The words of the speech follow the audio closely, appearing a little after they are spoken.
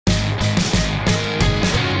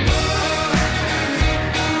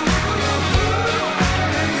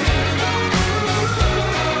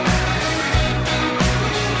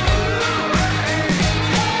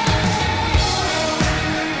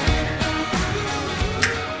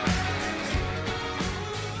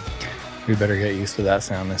We better get used to that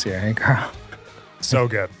sound this year, hey, Carl? So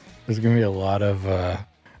good. There's going to be a lot of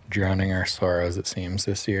drowning our sorrows, it seems,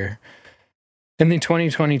 this year. In the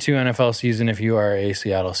 2022 NFL season, if you are a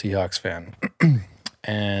Seattle Seahawks fan,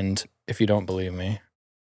 and if you don't believe me,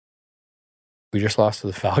 we just lost to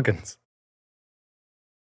the Falcons.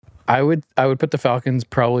 I would put the Falcons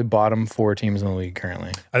probably bottom 4 teams in the league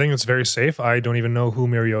currently. I think it's very safe. I don't even know who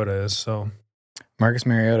Mariota is. So Marcus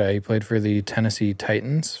Mariota, he played for the Tennessee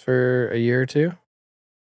Titans for a year or two.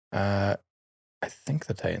 I think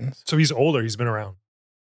the Titans. So he's older. He's been around.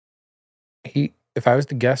 If I was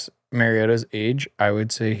to guess Mariota's age, I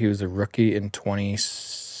would say he was a rookie in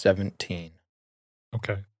 2017.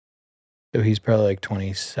 Okay. So he's probably like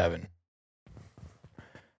 27.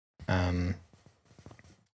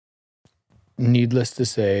 Needless to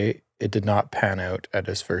say, it did not pan out at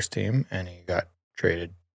his first team, and he got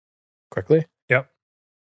traded quickly. Yep.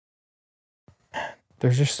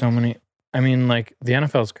 There's just so many. I mean, like, the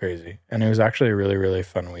NFL is crazy, and it was actually a really, really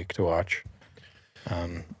fun week to watch.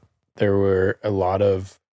 There were a lot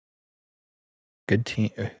of good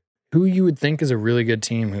team who you would think is a really good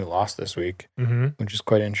team who lost this week, which is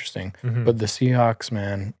quite interesting. But the Seahawks,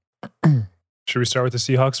 man. Should we start with the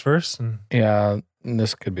Seahawks first? Yeah,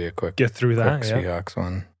 this could be a quick get through that. Quick Seahawks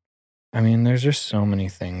one. I mean, there's just so many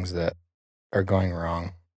things that are going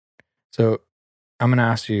wrong. So I'm going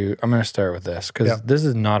to start with this because this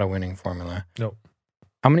is not a winning formula. No.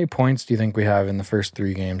 How many points do you think we have in the first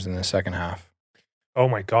 3 games in the second half? Oh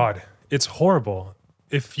my God. It's horrible.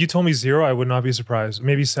 If you told me 0, I would not be surprised.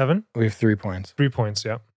 Maybe 7? We have 3 points. 3 points,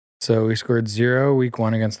 yeah. So we scored 0 week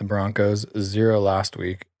 1 against the Broncos, 0 last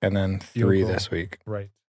week, and then 3 this week.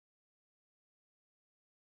 Right.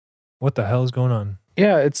 What the hell is going on?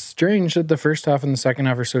 Yeah, it's strange that the first half and the second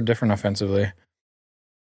half are so different offensively.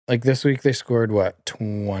 Like this week, they scored, what,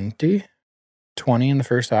 20? 20 in the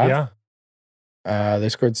first half? Yeah. They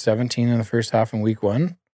scored 17 in the first half in week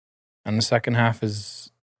 1. And the second half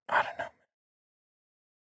is, I don't know.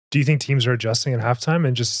 Do you think teams are adjusting at halftime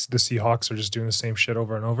and just the Seahawks are just doing the same shit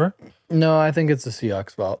over and over? No, I think it's the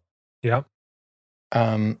Seahawks' fault. Yeah.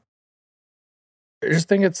 I just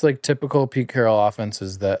think it's like typical Pete Carroll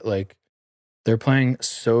offenses that like they're playing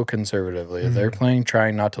so conservatively. They're playing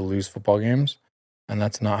trying not to lose football games, and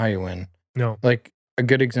that's not how you win. No. Like a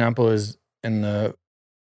good example is I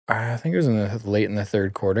think it was late in the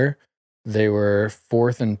third quarter. They were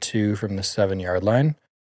 4th and 2 from the 7-yard line,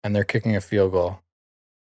 and they're kicking a field goal.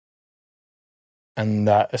 And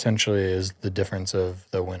that essentially is the difference of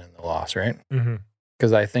the win and the loss, right?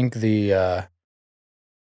 Because I think the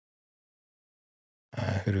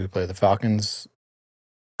who do we play? The Falcons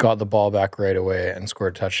got the ball back right away and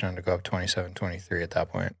scored a touchdown to go up 27-23 at that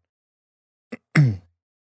point.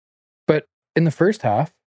 But in the first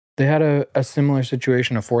half, they had a similar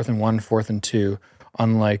situation of 4th and 1, 4th and 2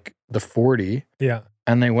 on like the 40. Yeah.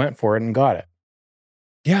 And they went for it and got it.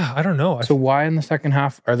 Yeah, I don't know. So why in the second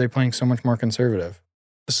half are they playing so much more conservative?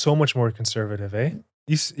 So much more conservative, eh?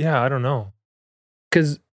 I don't know.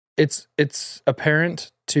 Because it's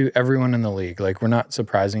apparent to everyone in the league. Like, we're not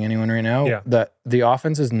surprising anyone right now that the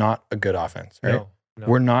offense is not a good offense, right? No.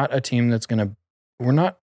 We're not a team we're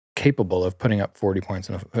not capable of putting up 40 points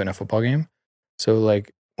in a football game. So,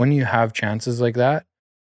 like, when you have chances like that,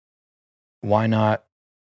 why not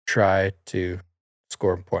try to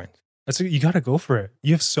score points? You got to go for it.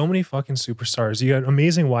 You have so many fucking superstars. You got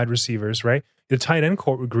amazing wide receivers, right? The tight end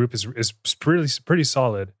group is pretty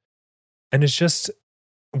solid. And it's just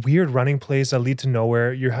weird running plays that lead to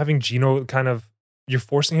nowhere. You're having Geno you're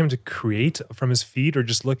forcing him to create from his feet or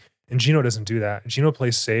just look. And Geno doesn't do that. Geno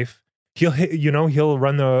plays safe. He'll hit, he'll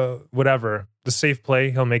run the safe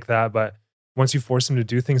play. He'll make that. But once you force him to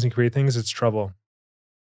do things and create things, it's trouble.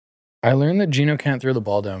 I learned that Geno can't throw the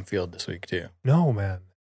ball downfield this week too. No, man.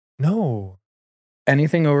 No.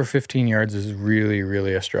 Anything over 15 yards is really,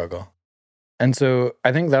 really a struggle. And so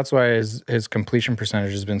I think that's why his completion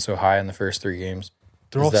percentage has been so high in the first 3 games.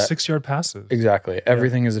 They're all 6-yard passes. Exactly.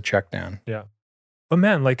 Everything is a check down. Yeah. But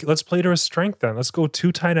man, like, let's play to our strength then. Let's go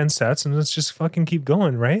 2 tight end sets and let's just fucking keep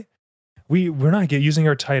going, right? We're not using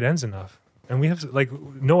our tight ends enough. And we have, like,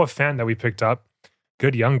 Noah Fant that we picked up.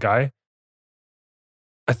 Good young guy.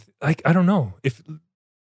 I don't know.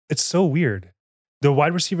 It's so weird. The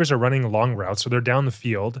wide receivers are running long routes, so they're down the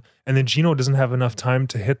field, and then Geno doesn't have enough time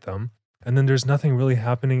to hit them, and then there's nothing really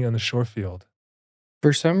happening on the short field.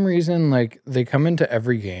 For some reason, like, they come into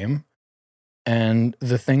every game, and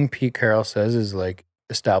the thing Pete Carroll says is, like,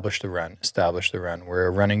 establish the run. We're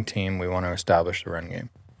a running team. We want to establish the run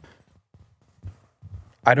game.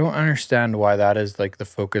 I don't understand why that is, like, the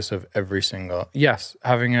focus of every single... Yes,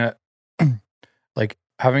 having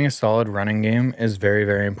having a solid running game is very,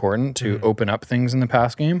 very important to Mhm. open up things in the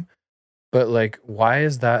pass game. But like, why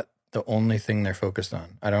is that the only thing they're focused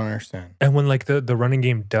on? I don't understand. And when like the running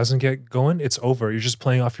game doesn't get going, it's over. You're just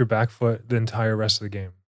playing off your back foot the entire rest of the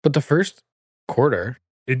game. But the first quarter,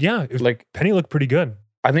 like, Penny looked pretty good.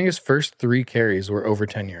 I think his first 3 carries were over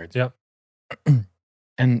 10 yards. Yeah.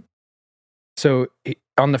 And so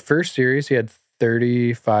on the first series, he had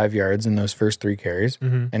 35 yards in those first 3 carries,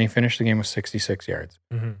 Mm-hmm. and he finished the game with 66 yards.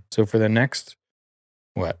 Mm-hmm. So for the next,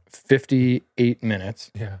 58 minutes,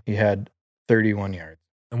 Yeah. he had 31 yards.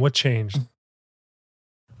 And what changed?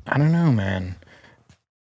 I don't know, man.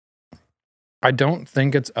 I don't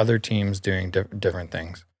think it's other teams doing different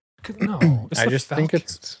things. No, it's I the just think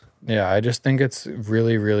Falcons. I just think it's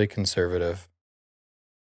really, really conservative.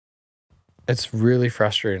 It's really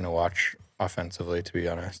frustrating to watch offensively, to be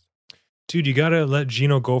honest. Dude, you gotta let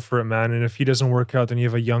Gino go for it, man. And if he doesn't work out, then you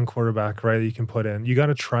have a young quarterback, right? That you can put in. You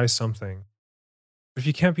gotta try something. If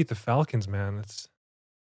you can't beat the Falcons, man, it's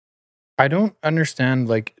I don't understand.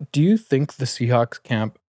 Like, do you think the Seahawks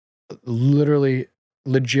camp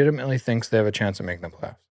legitimately thinks they have a chance of making the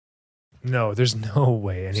playoffs? no. There's no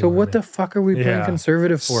way. So what the fuck are we playing Yeah.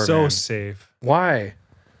 conservative for, so man? safe? Why?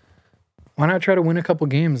 Why not try to win a couple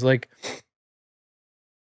games? Like,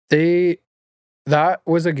 that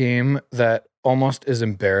was a game that almost is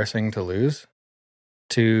embarrassing to lose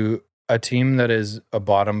to a team that is a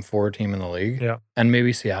bottom 4 team in the league. Yeah. And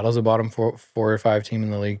maybe Seattle's a bottom 4 or 5 team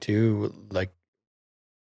in the league too. Like,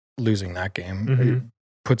 losing that game Mhm.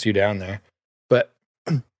 puts you down there. But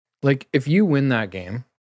like, if you win that game,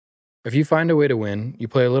 if you find a way to win, you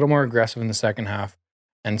play a little more aggressive in the second half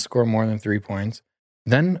and score more than 3 points,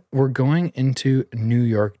 then we're going into New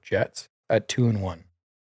York Jets at 2-1.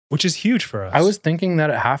 Which is huge for us. I was thinking that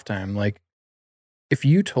at halftime, like, if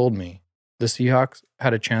you told me the Seahawks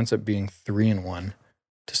had a chance at being 3-1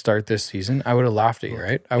 to start this season, I would have laughed at you,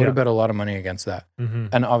 right? I would have bet a lot of money against that. Mhm.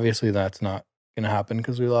 And obviously that's not going to happen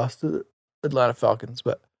because we lost to the Atlanta Falcons.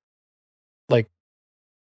 But like,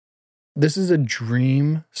 this is a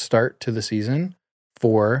dream start to the season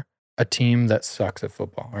for a team that sucks at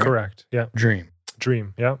football. Right? Correct. Yeah. Dream.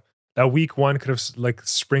 Yeah. That week 1 could have like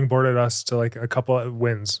springboarded us to like a couple of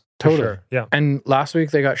wins. For Totally. sure. Yeah. And last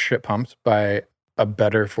week they got shit pumped by a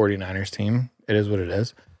better 49ers team. It is what it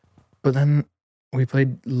is. But then we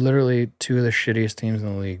played literally 2 of the shittiest teams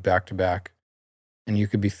in the league back to back. And you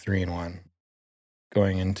could be 3-1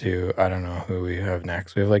 going into, I don't know who we have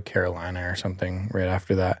next. We have like Carolina or something right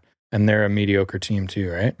after that. And they're a mediocre team too,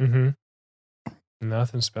 right? Mm-hmm.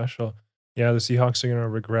 Nothing special. Yeah, the Seahawks are gonna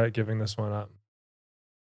regret giving this one up.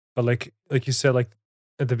 But like you said, like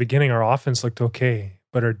at the beginning, our offense looked okay,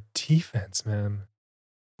 but our defense, man,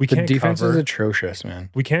 we The can't defense cover. is atrocious, man.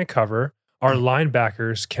 We can't cover. Our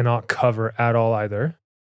linebackers cannot cover at all either.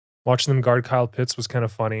 Watching them guard Kyle Pitts was kind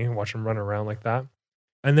of funny. Watch him run around like that.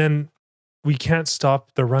 And then we can't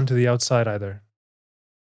stop the run to the outside either.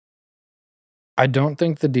 I don't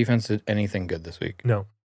think the defense did anything good this week. No.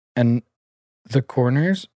 And the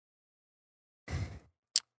corners,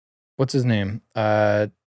 what's his name?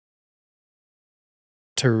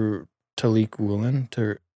 Tariq Woolen?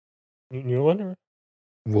 Newland?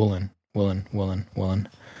 Woolen.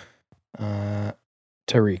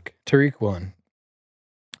 Tariq Woolen.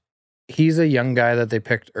 He's a young guy that they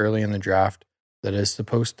picked early in the draft that is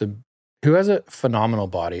supposed to, who has a phenomenal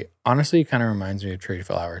body. Honestly, he kind of reminds me of Trey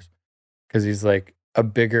Flowers because he's like a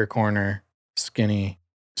bigger corner, skinny,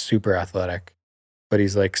 super athletic, but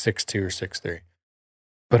he's like 6'2" or 6'3".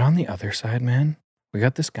 But on the other side, man, we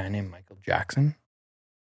got this guy named Michael Jackson.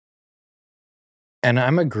 And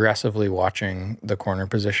I'm aggressively watching the corner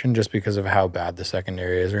position just because of how bad the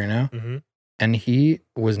secondary is right now. Mm-hmm. And he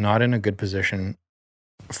was not in a good position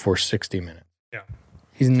for 60 minutes. Yeah.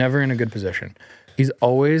 He's never in a good position. He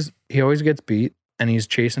always gets beat and he's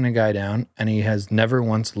chasing a guy down and he has never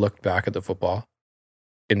once looked back at the football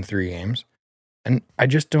in 3 games. And I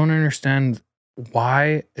just don't understand,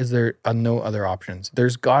 why is there no other options?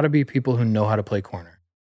 There's got to be people who know how to play corner.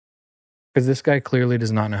 Because this guy clearly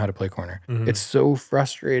does not know how to play corner. Mhm. It's so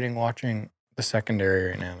frustrating watching the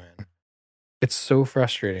secondary right now, man. It's so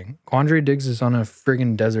frustrating. Quandre Diggs is on a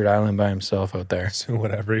friggin' desert island by himself out there. So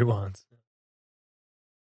whatever he wants.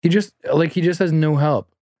 He just has no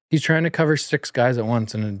help. He's trying to cover 6 guys at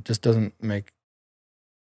once and it just doesn't make,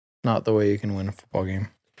 not the way you can win a football game.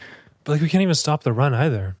 But like we can't even stop the run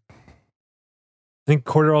either. I think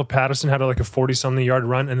Cordell Patterson had like a 40-something yard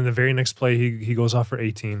run, and then the very next play he goes off for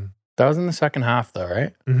 18. That was in the second half though,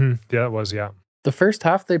 right? Mm-hmm. Yeah, it was. Yeah. The first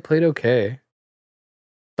half they played okay,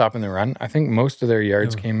 stopping the run. I think most of their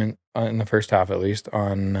yards Yeah. came in the first half, at least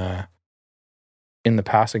on in the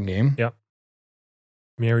passing game. Yep.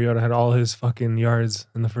 Mariota had all his fucking yards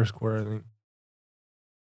in the first quarter, I think.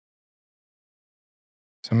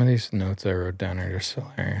 Some of these notes I wrote down are just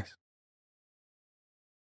hilarious.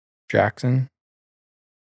 Jackson.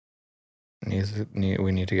 We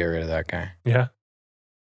need to get rid of that guy. Yeah.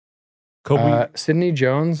 Kobe Sidney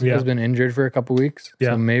Jones has been injured for a couple weeks.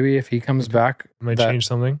 Yeah. So maybe if he comes back, might that change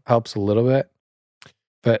something. helps a little bit.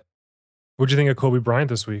 But what'd you think of Kobe Bryant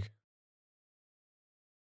this week?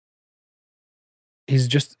 he's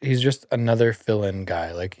just another fill-in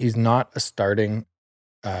guy. Like, he's not a starting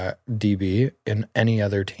DB in any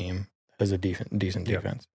other team that has a decent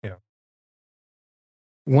defense. Yeah.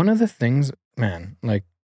 One of the things, man, like,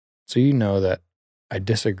 so you know that I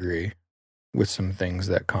disagree with some things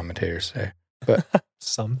that commentators say, but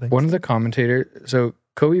one of the commentators, so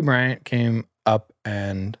Kobe Bryant came up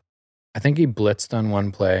and I think he blitzed on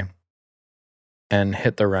one play and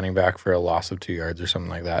hit the running back for a loss of 2 yards or something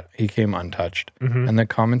like that. He came untouched. Mm-hmm. And the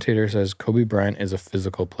commentator says Kobe Bryant is a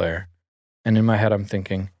physical player. And in my head, I'm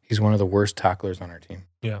thinking he's one of the worst tacklers on our team.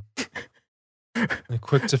 Yeah.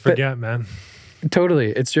 Quick to forget, man.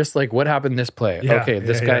 Totally. It's just like, what happened this play? Yeah, okay,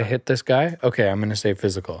 this guy hit this guy. Okay, I'm going to say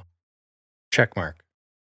physical. Check mark.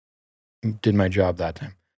 Did my job that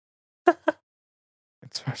time.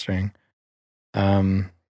 It's frustrating.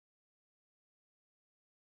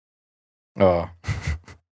 Oh,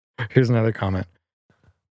 here's another comment.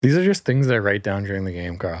 These are just things that I write down during the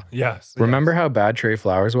game, Carl. Yes. Remember how bad Trey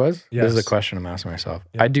Flowers was? Yes. This is a question I'm asking myself.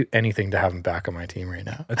 Yeah. I'd do anything to have him back on my team right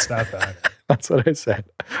now. It's that bad. That's what I said.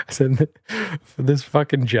 I said, for this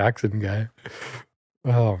fucking Jackson guy.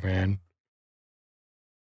 Oh, man.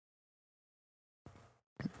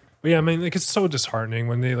 But yeah, I mean, like, it's so disheartening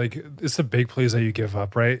when they, like, it's the big plays that you give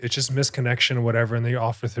up, right? It's just misconnection or whatever, and they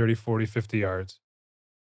offer 30, 40, 50 yards.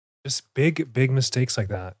 Just big mistakes like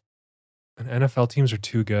that. And NFL teams are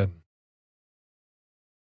too good.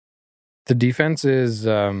 The defense is,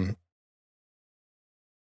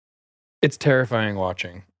 it's terrifying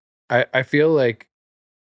watching. I feel like,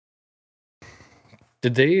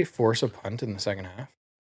 did they force a punt in the second half?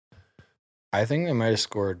 I think they might have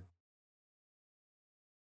scored.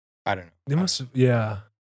 I don't know. They must have, yeah.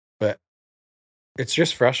 But it's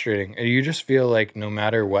just frustrating. You just feel like no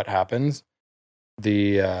matter what happens,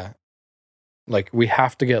 like, we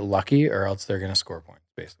have to get lucky or else they're going to score points,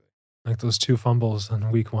 basically. Like those 2 fumbles on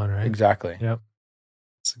week 1, right? Exactly. Yep.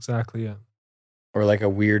 That's exactly it. Or like a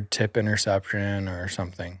weird tip interception or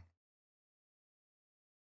something.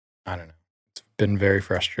 I don't know. It's been very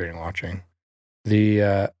frustrating watching.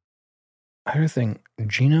 The other thing,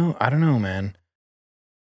 Geno, I don't know, man.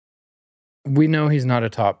 We know he's not a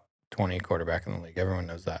top 20 quarterback in the league. Everyone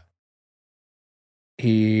knows that.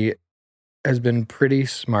 He has been pretty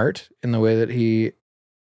smart in the way that he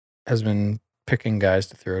has been picking guys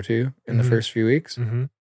to throw to in the first few weeks. Mm-hmm.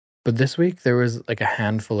 But this week, there was like a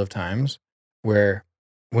handful of times where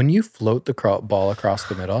when you float the ball across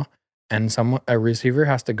the middle and a receiver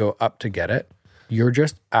has to go up to get it, you're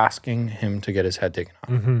just asking him to get his head taken off.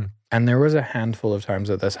 Mm-hmm. And there was a handful of times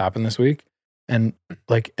that this happened this week. And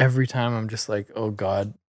like every time I'm just like, oh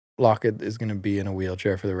God, Lockett is going to be in a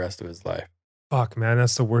wheelchair for the rest of his life. Fuck, man,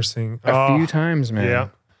 that's the worst thing. A few times, man. Yeah.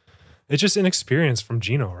 It's just inexperience from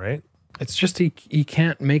Geno, right? It's just he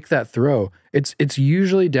can't make that throw. It's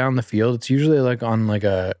usually down the field. It's usually like on like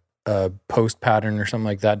a post pattern or something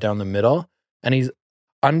like that down the middle. And he's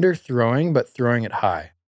underthrowing, but throwing it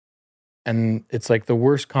high. And it's like the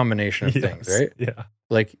worst combination of things, right? Yeah.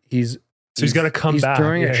 Like he's got to come back. He's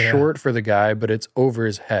throwing it short for the guy, but it's over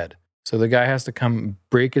his head. So the guy has to come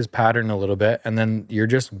break his pattern a little bit, and then you're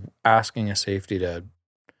just asking a safety to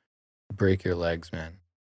break your legs, man.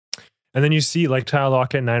 And then you see like Tyler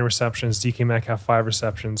Lockett, 9 receptions, DK Metcalf, 5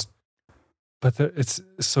 receptions. But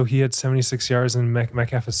so he had 76 yards and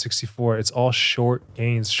Metcalf has 64. It's all short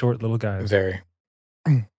gains, short little guys. Very.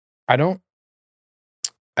 I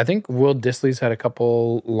think Will Dissly's had a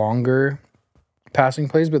couple longer passing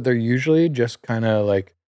plays, but they're usually just kind of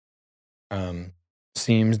like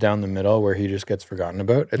seams down the middle where he just gets forgotten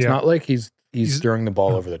about. It's not like he's throwing the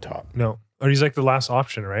ball over the top. No. Or he's like the last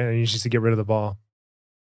option, right? And he needs to get rid of the ball.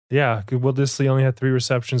 Yeah. Will Dissly only had 3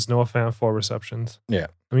 receptions, Noah Fant 4 receptions. Yeah.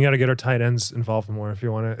 And we got to get our tight ends involved more if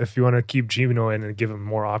you want to keep Geno in and give him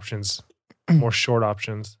more options, more short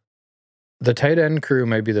options. The tight end crew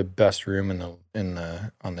might be the best room on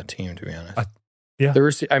the team, to be honest. Yeah. The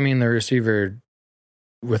receiver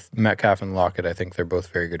with Metcalf and Lockett, I think they're both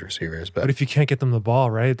very good receivers. But if you can't get them the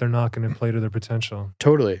ball, right, they're not going to play to their potential.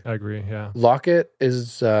 Totally. I agree, yeah. Lockett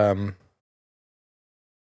is, man,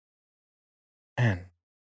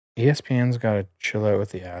 ESPN's got to chill out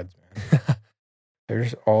with the ads, man. They're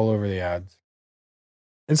just all over the ads.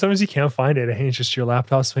 And sometimes you can't find it. Hey, it's just your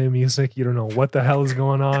laptop's playing music. You don't know what the hell is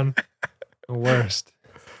going on. The worst.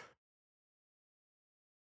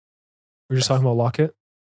 We're just talking about Lockett.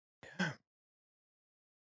 Yeah.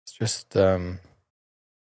 It's just Like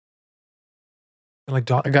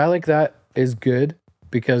a guy like that is good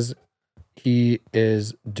because he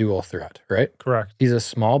is dual threat, right? correct. He's a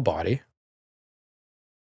small body.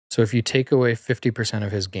 So if you take away 50%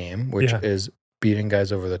 of his game, which Yeah. is beating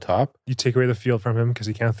guys over the top, You take away the field from him because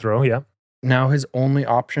he can't throw. Yeah, now his only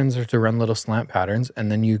options are to run little slant patterns,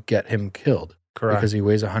 and then you get him killed correct. because he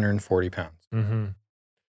weighs 140 pounds. Mm-hmm. And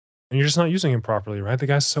you're just not using him properly, right? The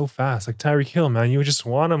guy's so fast. Like Tyreek Hill, man. You just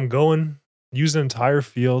want him going, use the entire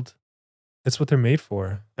field. It's what they're made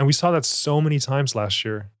for. And we saw that so many times last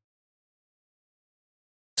year.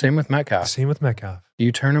 Same with Metcalf. Same with Metcalf.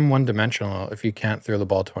 You turn him one-dimensional if you can't throw the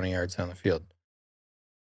ball 20 yards down the field.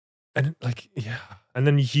 And like, yeah. And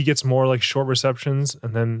then he gets more like short receptions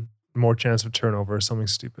and then more chance of turnover or something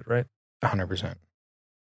stupid, right? 100%.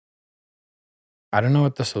 I don't know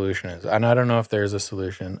what the solution is. And I don't know if there's a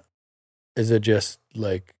solution. Is it just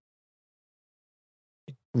like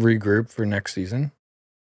regroup for next season?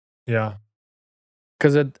 Yeah.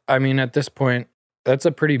 Because, at this point, that's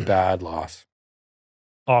a pretty bad loss.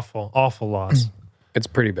 Awful loss. It's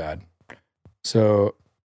pretty bad. So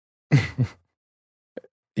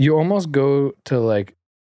you almost go to like,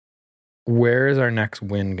 where is our next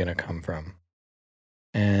win going to come from?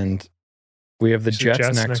 And we have the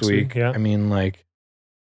Jets next week. Yeah. I mean, like,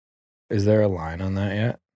 is there a line on that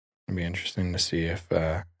yet? It'd be interesting to see if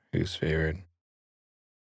who's favored.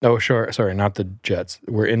 Oh, sure. Sorry, not the Jets.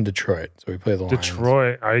 We're in Detroit, so we play the Lions.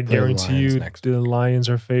 Detroit, I guarantee you the Lions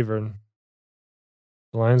are favored.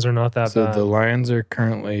 The Lions are not that bad. So the Lions are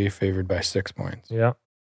currently favored by 6 points. Yeah.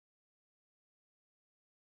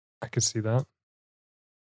 I could see that.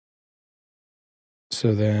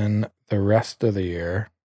 So then the rest of the year,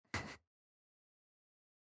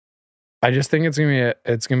 I just think it's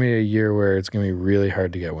gonna be a year where it's gonna be really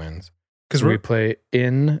hard to get wins because we play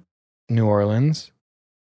in New Orleans,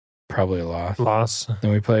 probably a loss. Loss.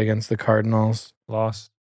 Then we play against the Cardinals.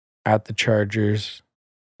 Loss. At the Chargers.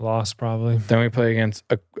 Loss, probably. Then we play against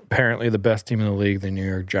apparently the best team in the league, the New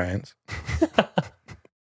York Giants.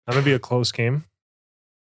 That'll be a close game.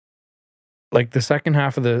 Like the second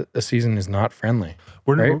half of the season is not friendly.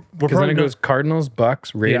 We're Because then it goes Cardinals,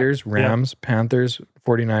 Bucks, Raiders, Rams, Panthers,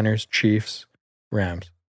 49ers, Chiefs,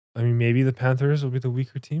 Rams. I mean, maybe the Panthers will be the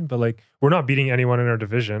weaker team, but like we're not beating anyone in our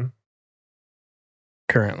division.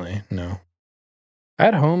 Currently, no.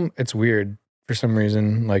 At home, it's weird for some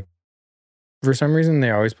reason. Like, for some reason,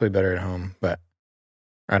 they always play better at home, but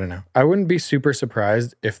I don't know. I wouldn't be super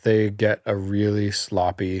surprised if they get a really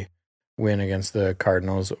sloppy win against the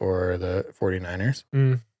Cardinals or the 49ers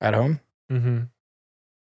at home. Mm-hmm.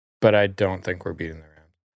 But I don't think we're beating the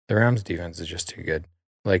Rams. The Rams' defense is just too good.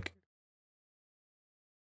 Like,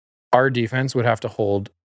 our defense would have to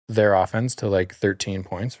hold their offense to like 13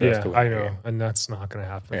 points for us to win. I know. And that's not going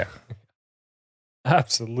to happen. Yeah.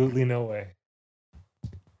 Absolutely no way.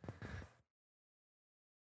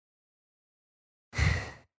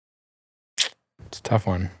 It's a tough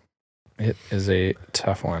one. It is a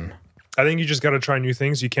tough one. I think you just got to try new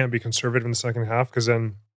things. You can't be conservative in the second half because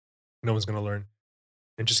then no one's going to learn.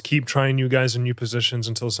 And just keep trying new guys in new positions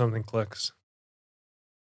until something clicks.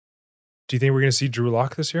 Do you think we're going to see Drew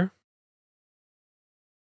Lock this year?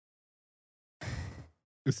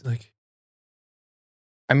 It's like,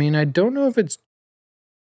 I mean, I don't know if it's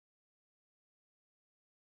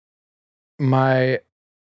my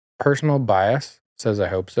personal bias says I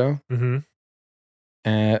hope so. mm-hmm.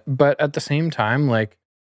 But at the same time, like,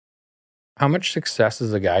 how much success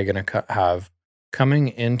is a guy going to have coming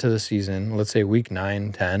into the season? Let's say week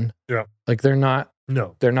 9, 10. Yeah. Like they're not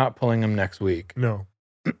pulling him next week. No.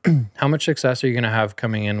 How much success are you going to have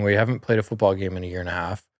coming in where you haven't played a football game in a year and a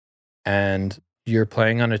half and you're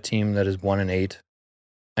playing on a team that is 1-8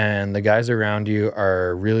 and the guys around you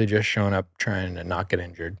are really just showing up trying to not get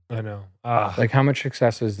injured? I know. Like how much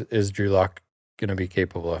success is Drew Lock going to be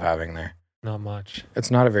capable of having there? Not much. It's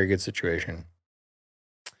not a very good situation.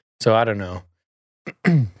 So I don't know.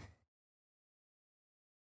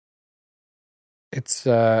 It's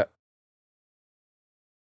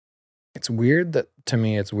weird that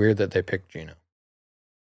they picked Geno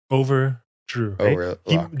over Drew. Over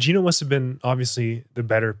Lock. Geno must have been obviously the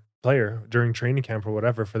better player during training camp or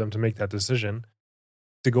whatever for them to make that decision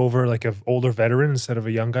to go over like an older veteran instead of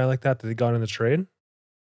a young guy like that they got in the trade.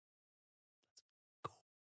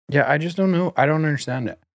 Yeah, I just don't know. I don't understand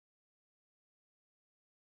it.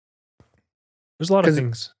 There's a lot of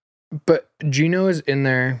things. But Gino is in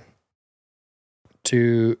there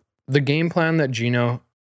to the game plan that Gino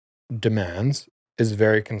demands is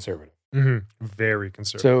very conservative. Very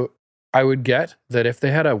conservative. So I would get that if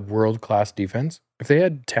they had a world-class defense, if they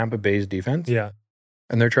had Tampa Bay's defense, yeah,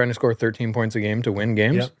 and they're trying to score 13 points a game to win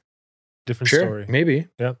games, Yep. Different sure, story. maybe.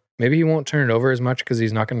 Yep. Maybe he won't turn it over as much because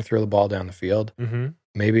he's not going to throw the ball down the field.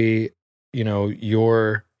 Maybe,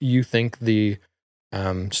 you think the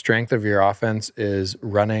strength of your offense is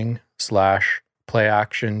running / play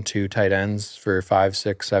action to tight ends for 5,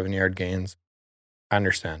 6, 7 yard gains. I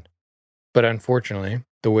understand. But unfortunately,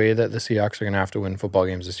 the way that the Seahawks are going to have to win football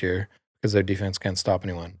games this year, because their defense can't stop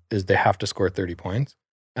anyone, is they have to score 30 points.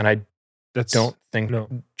 And I don't think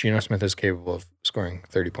Geno Smith is capable of scoring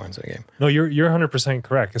 30 points in a game. No, you're 100%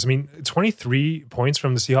 correct. Because 23 points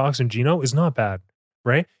from the Seahawks and Geno is not bad,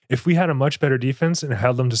 right? If we had a much better defense and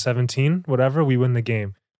held them to 17, whatever, we win the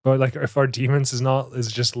game. But like, if our defense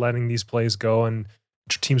is just letting these plays go and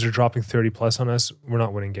teams are dropping 30 plus on us, we're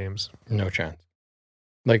not winning games. No chance.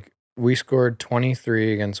 Like, we scored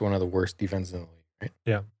 23 against one of the worst defenses in the league,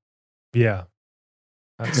 right? Yeah.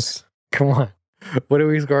 That's come on. What did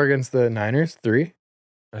we score against the Niners? 3?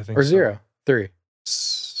 I think or 0? 3.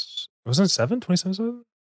 Wasn't it 7? 27-7?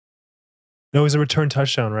 No, it was a return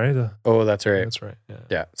touchdown, right? That's right. That's right.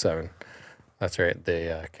 Yeah, 7. That's right.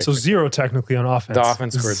 They so 0 technically on offense. The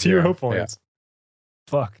offense scored 0 points.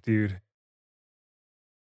 Yeah. Fuck, dude.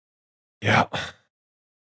 Yeah.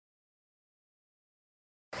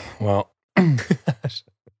 Well,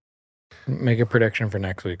 make a prediction for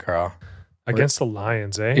next week, Carl. Against the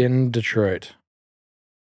Lions, eh? In Detroit.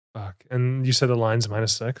 Fuck. And you said the Lions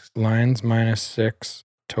 -6? Lions -6,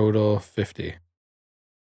 total 50.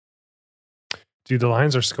 Dude, the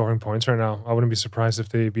Lions are scoring points right now. I wouldn't be surprised if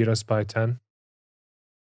they beat us by 10.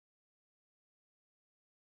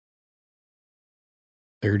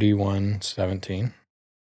 31-17.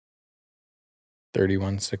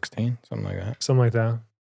 31-16, something like that. Something like that.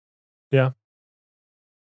 Yeah.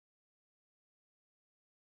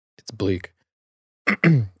 It's bleak.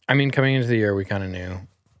 I mean, coming into the year, we kind of knew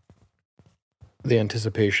the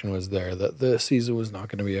anticipation was there that the season was not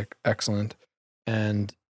going to be excellent.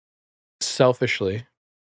 And selfishly,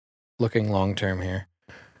 looking long-term here,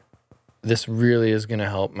 this really is going to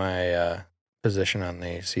help my position on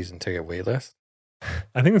the season ticket wait list.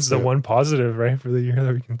 I think it's the one positive, right, for the year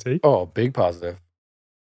that we can take. Oh, big positive.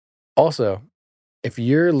 Also, if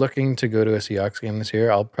you're looking to go to a Seahawks game this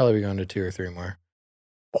year, I'll probably be going to 2 or 3 more.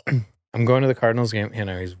 I'm going to the Cardinals game.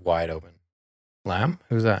 He's wide open. Lamb?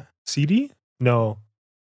 Who's that? CD? No.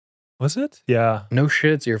 Was it? Yeah. No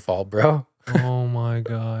shit, it's your fault, bro. Oh my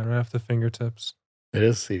God. Right off the fingertips. It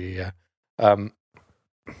is CD, yeah.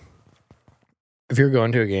 If you're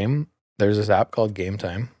going to a game, there's this app called Game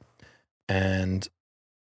Time. And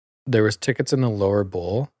there was tickets in the lower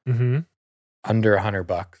bowl under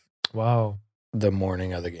 $100. Wow. The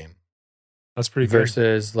morning of the game. That's pretty good.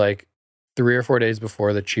 Versus like 3 or 4 days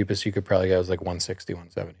before, the cheapest you could probably get was like 160,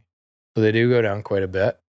 170. So they do go down quite a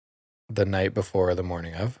bit the night before or the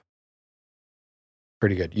morning of.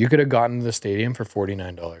 Pretty good. You could have gotten to the stadium for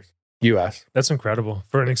 $49 US. That's incredible.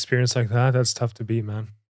 For an experience like that, that's tough to beat,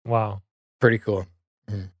 man. Wow. Pretty cool.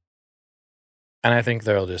 Mm. And I think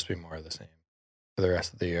there'll just be more of the same for the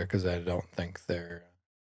rest of the year because I don't think their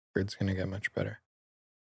grid's going to get much better.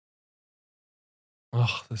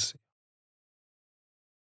 Oh, let's see.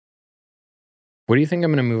 What do you think I'm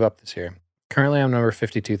going to move up this year? Currently, I'm number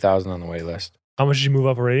 52,000 on the wait list. How much did you move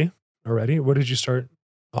up already? What did you start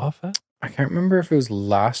off at? I can't remember if it was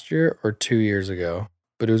last year or 2 years ago,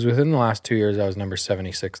 but it was within the last 2 years. I was number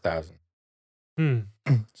 76,000.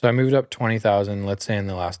 So I moved up 20,000, let's say, in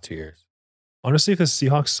the last 2 years. Honestly, if the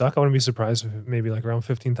Seahawks suck, I wouldn't be surprised if maybe like around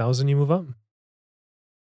 15,000 you move up.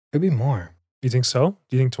 Could be more. You think so?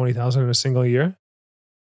 Do you think 20,000 in a single year?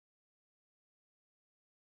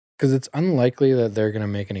 Because it's unlikely that they're going to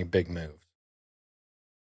make any big moves.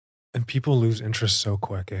 And people lose interest so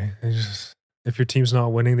quick, eh? If your team's not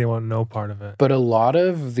winning, they want no part of it. But a lot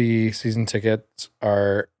of the season tickets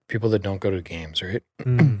are people that don't go to games, right?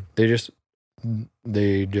 They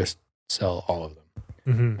just sell all of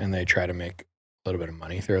them. And they try to make a little bit of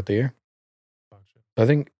money throughout the year. So I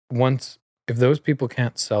think if those people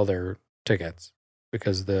can't sell their tickets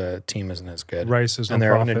because the team isn't as good, and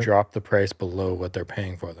they're going to drop the price below what they're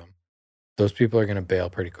paying for them, those people are going to bail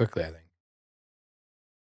pretty quickly, I think.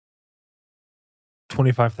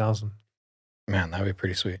 25,000. Man, that'd be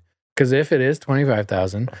pretty sweet. Because if it is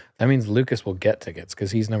 25,000, that means Lucas will get tickets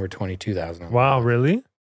because he's number 22,000. Wow, really?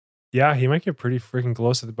 Yeah, he might get pretty freaking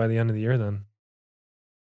close by the end of the year then.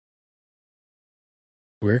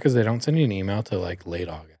 Weird because they don't send you an email till like late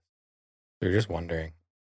August. They're just wondering.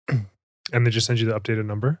 And they just send you the updated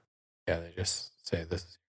number? Yeah, they just say this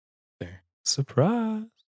is there. Surprise.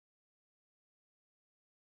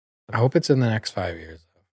 I hope it's in the next 5 years.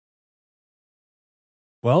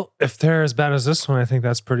 Well, if they're as bad as this one, I think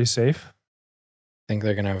that's pretty safe. Think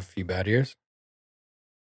they're gonna have a few bad years?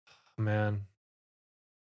 Man.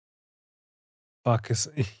 Fuck,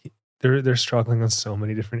 they're struggling on so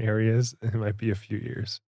many different areas. It might be a few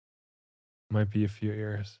years.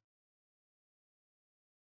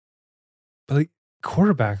 But like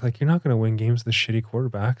quarterback, like you're not going to win games with a shitty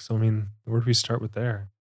quarterback. So I mean, where do we start with there?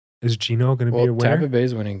 Is Geno going to be a winner? Tampa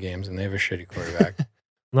Bay's winning games and they have a shitty quarterback.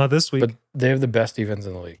 Not this week. But they have the best defense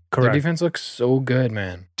in the league. Correct. Their defense looks so good,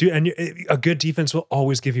 man. Dude, and a good defense will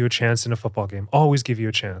always give you a chance in a football game. Always give you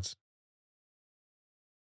a chance.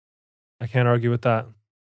 I can't argue with that.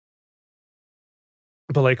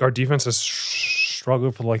 But like our defense has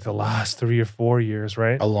struggled for like the last 3 or 4 years,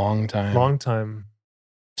 right? A long time. Long time.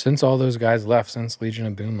 Since all those guys left, since Legion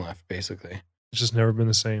of Boom left, basically. It's just never been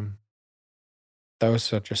the same. That was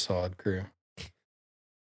such a solid crew.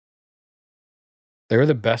 They were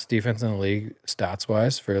the best defense in the league,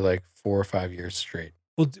 stats-wise, for like 4 or 5 years straight.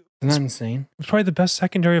 Well, isn't that insane? It's probably the best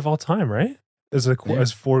secondary of all time, right? As a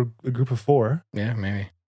group of 4. Yeah, maybe.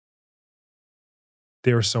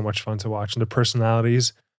 They were so much fun to watch. And the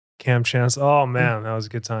personalities, Cam Chance. Oh, man, that was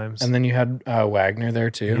good times. And then you had Wagner there,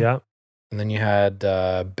 too. Yeah. And then you had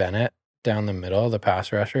Bennett down the middle, the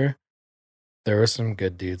pass rusher. There were some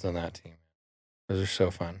good dudes on that team. Those are so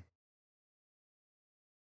fun.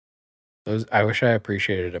 I wish I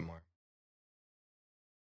appreciated it more.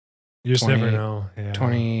 You just never know.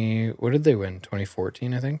 Yeah. What did they win?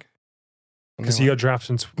 2014, I think? Because he got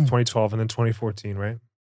drafted in 2012 and then 2014, right?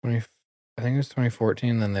 I think it was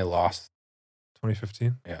 2014, then they lost.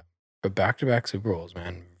 2015? Yeah. But back-to-back Super Bowls,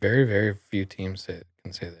 man. Very, very few teams that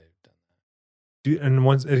can say they've done that. Dude, and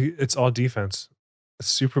once it's all defense.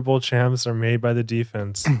 Super Bowl champs are made by the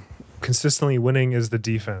defense. Consistently winning is the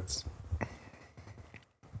defense.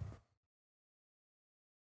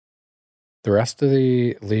 The rest of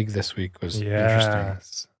the league this week was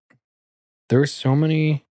interesting. There were so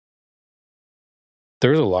many. There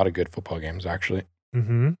was a lot of good football games, actually.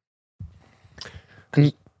 Mm-hmm.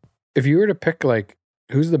 And if you were to pick, like,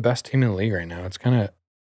 who's the best team in the league right now, it's kind of...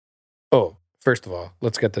 Oh, first of all,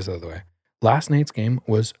 let's get this out of the way. Last night's game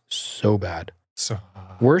was so bad.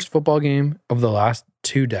 Worst football game of the last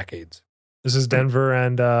 2 decades. This is Denver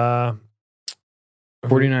and 49ers.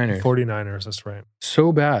 49ers, that's right.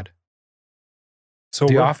 So bad. So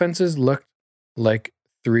the offenses looked like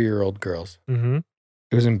 3-year-old girls. Mm-hmm.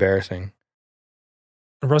 It was embarrassing.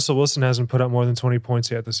 Russell Wilson hasn't put up more than 20 points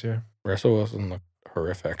yet this year. Russell Wilson looked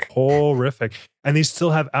horrific. And they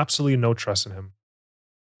still have absolutely no trust in him.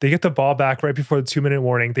 They get the ball back right before the 2-minute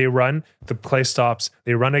warning. They run, the play stops.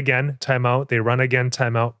 They run again, timeout. They run again,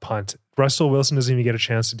 timeout, punt. Russell Wilson doesn't even get a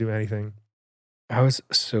chance to do anything. That was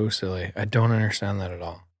so silly. I don't understand that at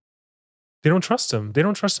all. They don't trust him. They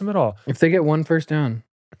don't trust him at all. If they get 1 first down.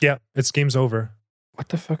 Yeah, it's game's over. What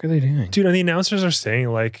the fuck are they doing? Dude, and the announcers are saying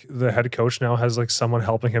like the head coach now has like someone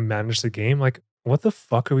helping him manage the game. Like, what the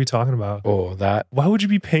fuck are we talking about? Oh, why would you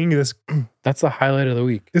be paying this? That's the highlight of the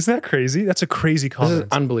week. Isn't that crazy? That's a crazy comment. This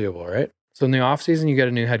is unbelievable, right? So in the offseason, you get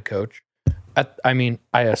a new head coach. I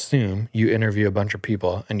assume you interview a bunch of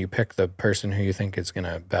people and you pick the person who you think is going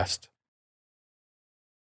to best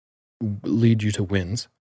lead you to wins.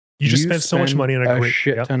 You just spent so much money on a great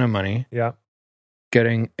shit ton of money. Yeah.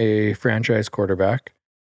 Getting a franchise quarterback.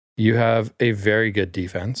 You have a very good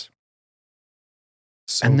defense.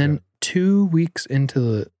 And then 2 weeks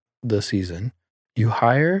into the season, you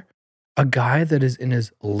hire a guy that is in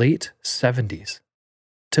his late 70s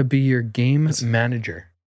to be your game manager.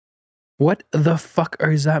 What the fuck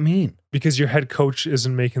does that mean? Because your head coach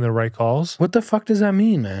isn't making the right calls? What the fuck does that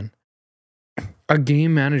mean, man? A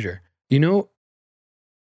game manager. You know,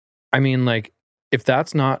 I mean, like, if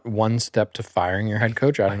that's not one step to firing your head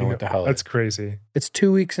coach, I don't know what the hell That's crazy. It's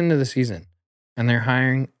 2 weeks into the season, and they're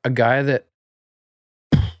hiring a guy that,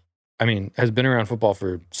 I mean, has been around football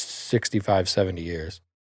for 65, 70 years,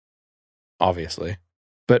 obviously.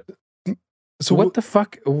 But so what the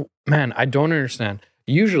fuck? Man, I don't understand.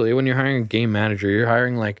 Usually when you're hiring a game manager, you're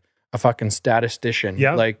hiring like a fucking statistician.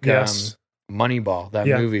 Yeah. Like Moneyball, that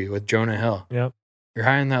movie with Jonah Hill. Yeah. You're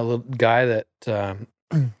hiring that little guy that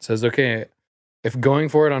says, okay, if going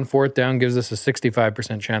for it on 4th down gives us a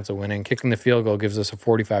 65% chance of winning, kicking the field goal gives us a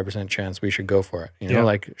 45% chance, we should go for it. You know,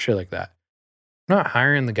 like shit like that. I'm not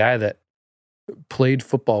hiring the guy that played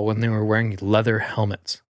football when they were wearing leather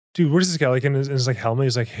helmets. Dude, where's this guy? Like in his like helmet,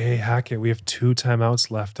 he's like, "Hey, Hackett, we have 2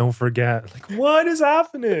 timeouts left. Don't forget." Like, what is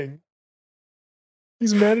happening?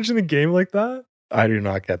 He's managing the game like that? I do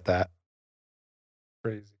not get that.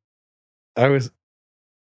 Crazy.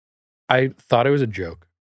 I thought it was a joke.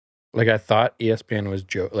 Like, I thought ESPN was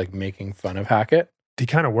making fun of Hackett He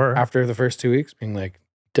kind of were. after the first 2 weeks, being like,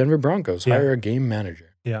 Denver Broncos, Yeah. hire a game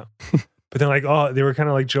manager. Yeah. But then like, oh, they were kind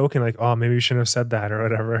of like joking, like, oh, maybe we shouldn't have said that or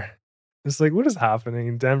whatever. It's like, what is happening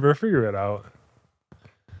in Denver? Figure it out.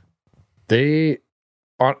 They're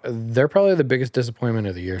probably the biggest disappointment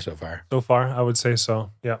of the year so far. So far, I would say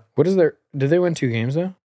so. Yeah. Did they win 2 games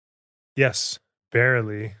though? Yes.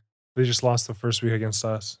 Barely. They just lost the first week against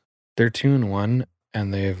us. They're 2-1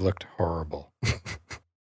 and they've looked horrible.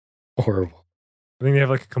 Horrible. I think they have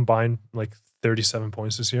like a combined like 37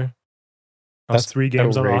 points this year. That's That's 3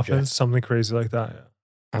 games on outrageous. offense, something crazy like that. Yeah.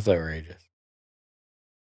 That's outrageous.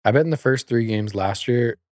 I bet in the first 3 games last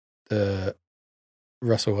year, the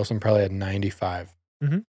Russell Wilson probably had 95.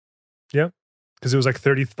 Because it was like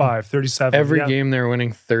 35, 37. Every yeah. game they're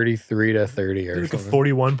winning 33-30 or Like a something.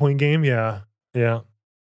 41-point game. Yeah. Yeah.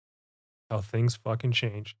 How things fucking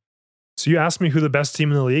change. So you asked me who the best team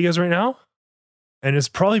in the league is right now? And it's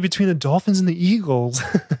probably between the Dolphins and the Eagles.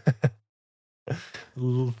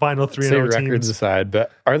 Final 3-0 Say records teams. aside,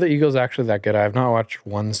 but are the Eagles actually that good? I have not watched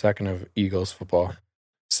 1 second of Eagles football.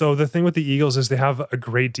 So the thing with the Eagles is they have a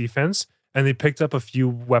great defense and they picked up a few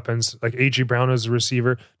weapons like A.J. Brown as a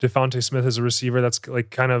receiver, Devontae Smith as a receiver. That's like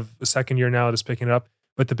kind of the second year now just picking it up.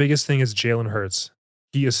 But the biggest thing is Jalen Hurts.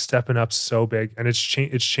 He is stepping up so big and it's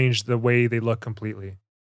changed the way they look completely.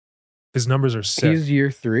 His numbers are sick. He's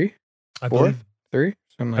year 3, I 4, believe 3,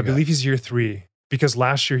 something like I believe he's year 3 because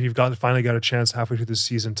last year he finally got a chance halfway through the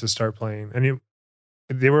season to start playing, and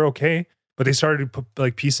they were okay, but they started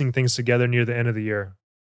piecing things together near the end of the year.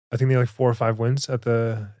 I think they had like 4 or 5 wins at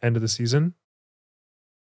the end of the season.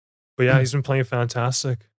 But yeah, he's been playing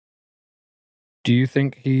fantastic. Do you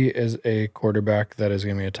think he is a quarterback that is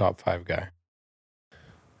going to be a top 5 guy?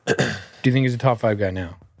 Do you think he's a top 5 guy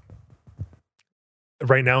now?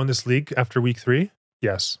 Right now in this league after week 3,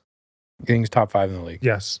 yes, You think he's top 5 in the league?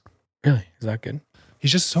 yes, Really? Is that good?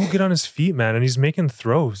 he's just so good on his feet, man, and he's making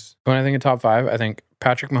throws. When I think of top 5, I think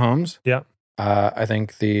Patrick Mahomes. Yeah. I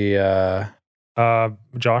think the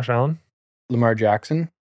Josh Allen. Lamar Jackson,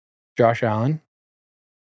 Josh Allen.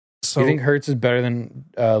 So Do you think Hurts is better than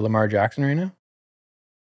Lamar Jackson right now?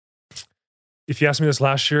 if you asked me this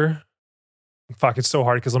last year, fuck, it's so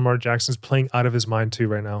hard because Lamar Jackson's playing out of his mind too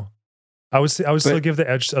right now. I would still give the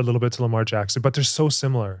edge a little bit to Lamar Jackson, but they're so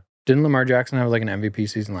similar. Didn't Lamar Jackson have like an MVP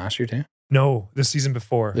season last year too? No, the season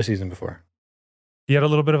before. The season before. He had a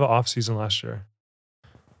little bit of an off season last year.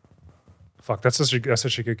 Fuck, that's such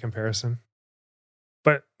a good comparison.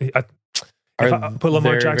 But if I put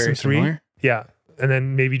Lamar Very, Jackson very 3, similar? yeah, and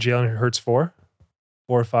then maybe Jalen Hurts 4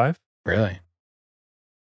 or 5. Really?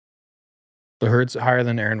 The Hurts higher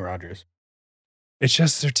than Aaron Rodgers. It's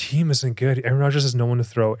just their team isn't good. Aaron Rodgers has no one to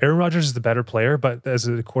throw. Aaron Rodgers is the better player, but as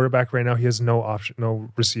a quarterback right now, he has no option, no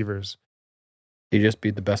receivers. He just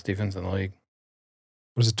beat the best defense in the league.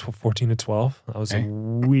 Was it 14-12? That was Okay. a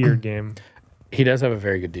weird game. He does have a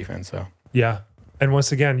very good defense, though. Yeah. And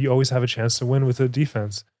once again, you always have a chance to win with a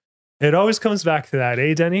defense. It always comes back to that,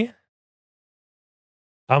 eh, Denny?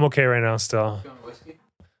 I'm okay right now still.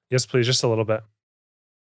 Yes, please. Just a little bit.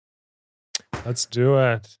 Let's do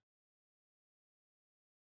it.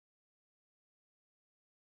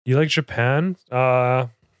 You like Japan?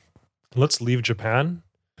 Let's leave Japan.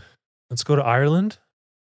 Let's go to Ireland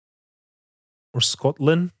or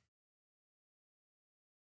Scotland.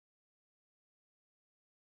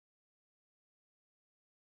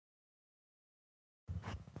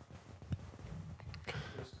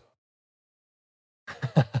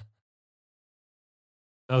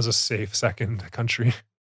 That was a safe second country.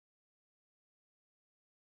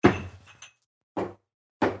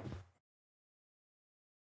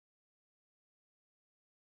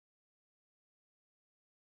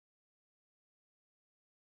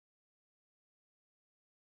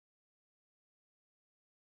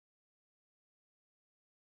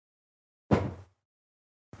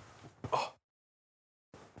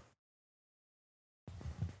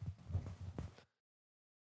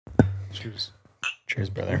 Cheers. Cheers,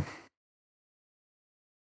 brother.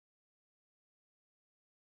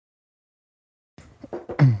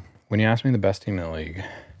 When you ask me the best team in the league,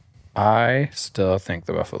 I still think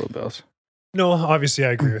the Buffalo Bills. No, obviously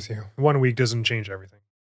I agree with you. 1 week doesn't change everything.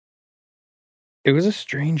 It was a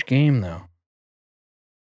strange game, though.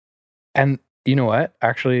 And you know what?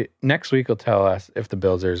 Actually, next week will tell us if the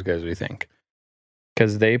Bills are as good as we think.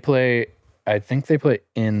 Because I think they play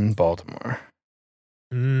in Baltimore.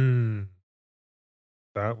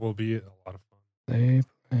 That will be a lot of fun. They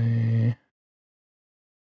play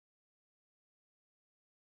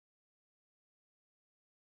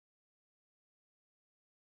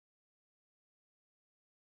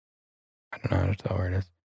don't know how to tell where it is.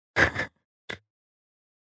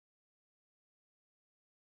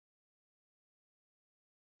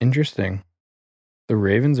 Interesting. The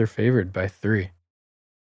Ravens are favored by 3.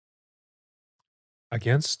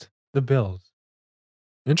 Against the Bills.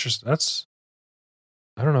 Interesting.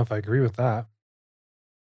 I don't know if I agree with that.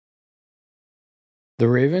 The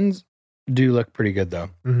Ravens do look pretty good, though.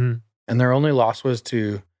 Mm-hmm. And their only loss was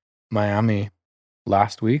to Miami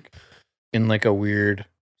last week in like a weird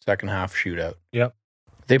second half shootout. Yep.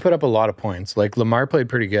 They put up a lot of points. Like Lamar played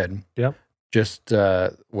pretty good. Yep. Just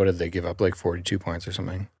what did they give up? Like 42 points or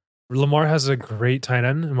something. Lamar has a great tight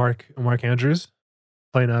end, Mark Andrews,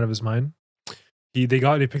 playing out of his mind. They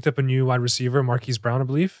picked up a new wide receiver, Marquise Brown, I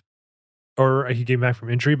believe, or he came back from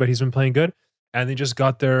injury, but he's been playing good. And they just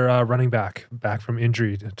got their running back from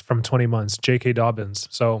injury from 20 months, J.K. Dobbins.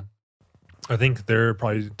 So I think they're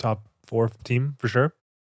probably top 4 team for sure.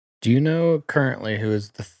 Do you know currently who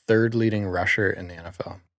is the 3rd leading rusher in the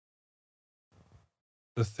NFL?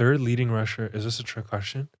 The 3rd leading rusher. Is this a trick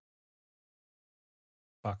question?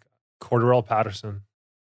 Fuck. Cordarrelle Patterson.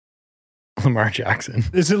 Lamar Jackson.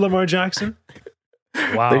 Is it Lamar Jackson?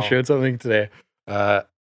 Wow. They showed something today.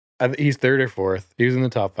 He's 3rd or 4th. He was in the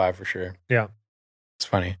top 5 for sure. Yeah. It's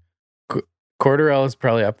funny. Cordarrelle is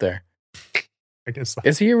probably up there. I guess that.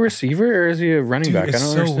 Is he a receiver or is he a running back? I don't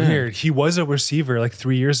understand. It's so weird. He was a receiver like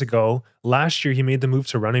 3 years ago. Last year, he made the move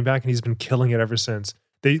to running back, and he's been killing it ever since.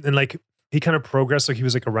 He kind of progressed like he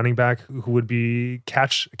was like a running back who would be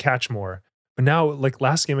catch more. But now, like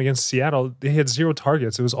last game against Seattle, they had 0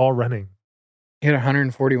 targets. It was all running. He had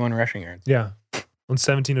 141 rushing yards. Yeah, on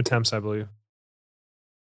 17 attempts, I believe.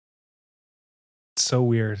 It's so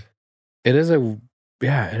weird. It is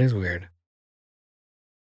weird.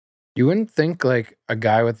 You wouldn't think like a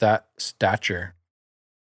guy with that stature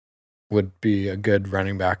would be a good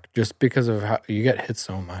running back just because of how you get hit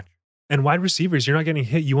so much. And wide receivers, you're not getting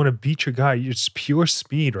hit. You want to beat your guy. It's pure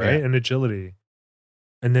speed, right? Yeah. And agility.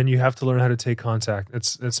 And then you have to learn how to take contact.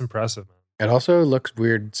 It's impressive, man. It also looks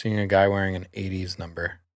weird seeing a guy wearing an 80s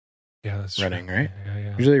number. Yeah, that's running, true. right?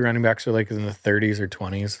 Yeah. Usually running backs are like in the 30s or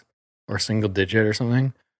 20s or single digit or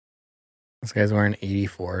something. This guy's wearing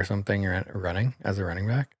 84 or something running as a running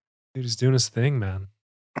back. Dude, he's doing his thing, man.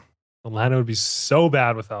 Atlanta would be so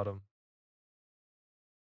bad without him.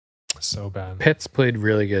 So bad. Pitts played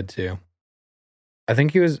really good too. I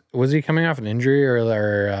think was he coming off an injury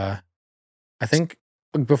or I think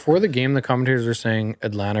before the game the commentators were saying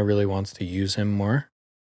Atlanta really wants to use him more.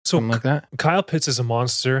 So something like that. Kyle Pitts is a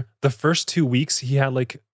monster. The first 2 weeks he had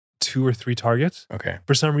like 2 or 3 targets. Okay.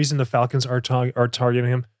 For some reason the Falcons are targeting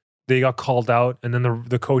him. They got called out, and then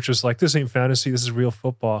the coach was like, "This ain't fantasy. This is real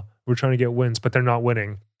football. We're trying to get wins, but they're not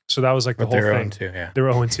winning." So that was like the whole thing. They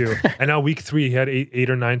were 0-2. And now week 3, he had 8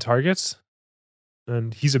 or 9 targets,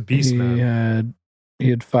 and he's a beast, man.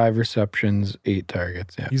 He had 5 receptions, 8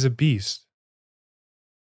 targets. Yeah, he's a beast.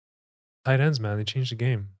 Tight ends, man, they changed the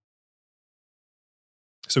game.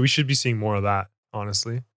 So we should be seeing more of that,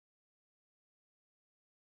 honestly.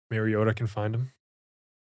 Mariota can find him.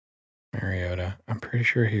 Mariota. I'm pretty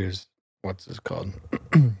sure he was, what's this called?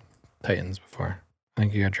 Titans before. I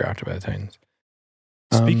think he got drafted by the Titans.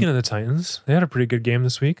 Speaking of the Titans, they had a pretty good game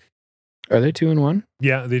this week. Are they 2-1?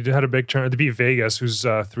 Yeah, they had a big turn. They beat Vegas, who's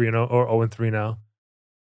 3-0 or 0-3 now.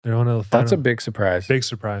 They're on the final. That's a big surprise. Big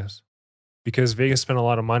surprise. Because Vegas spent a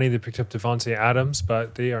lot of money. They picked up Devontae Adams,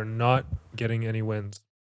 but they are not getting any wins.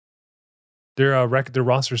 Their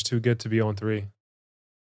roster's too good to be 0-3.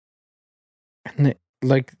 And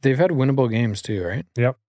they've had winnable games too, right?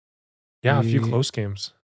 Yep. Yeah, a few close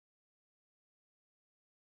games.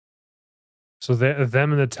 So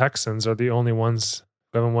them and the Texans are the only ones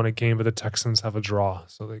who haven't won a game, but the Texans have a draw,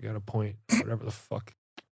 so they get a point. Whatever the fuck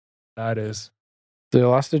that is. They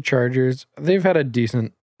lost to Chargers. They've had a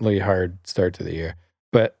decently hard start to the year,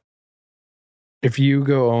 but if you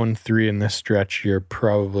go 0-3 in this stretch, you're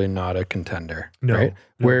probably not a contender, right?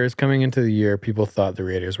 No. Whereas coming into the year, people thought the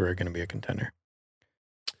Raiders were going to be a contender.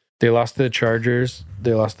 They lost to the Chargers,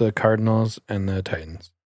 they lost to the Cardinals, and the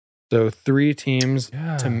Titans. So 3 teams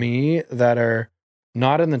to me that are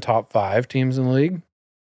not in the top 5 teams in the league,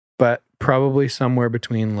 but probably somewhere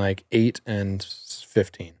between like 8 and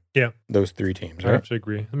 15. Yeah. Those 3 teams, right? I actually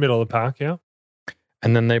agree. The middle of the pack, yeah.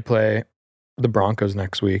 And then they play the Broncos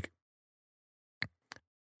next week.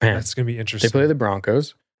 Man, that's going to be interesting. They play the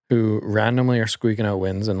Broncos, who randomly are squeaking out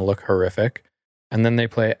wins and look horrific. And then they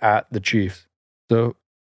play at the Chiefs. So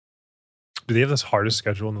do they have this hardest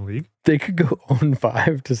schedule in the league? They could go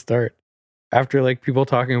 0-5 to start. After like people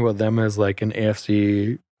talking about them as like an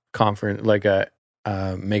AFC conference, like a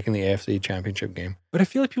making the AFC Championship game. But I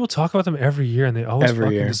feel like people talk about them every year and they always Every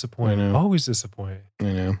fucking year. disappoint. I know. Always disappoint.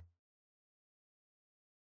 You know,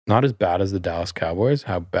 not as bad as the Dallas Cowboys,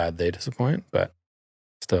 how bad they disappoint, but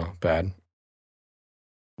still bad.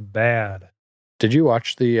 Bad. Did you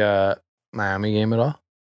watch the Miami game at all?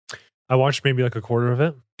 I watched maybe like a quarter of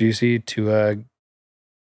it. Do you see Tua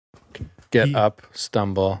get He- up,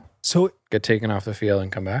 stumble, So get taken off the field,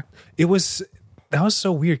 and come back? that was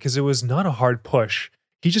so weird because it was not a hard push.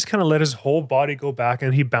 He just kind of let his whole body go back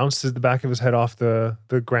and he bounces the back of his head off the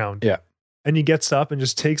ground. Yeah. And he gets up and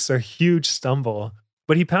just takes a huge stumble.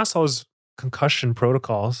 But he passed all his concussion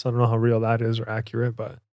protocols. I don't know how real that is or accurate,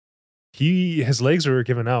 but his legs were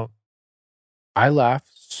giving out. I laugh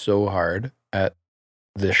so hard at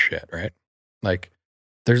this shit, right? Like,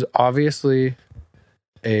 there's obviously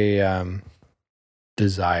a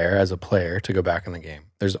desire as a player to go back in the game.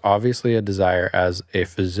 There's obviously a desire as a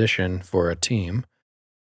physician for a team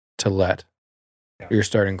to let your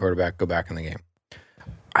starting quarterback go back in the game.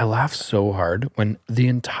 I laugh so hard when the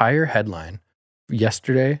entire headline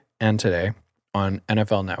yesterday and today on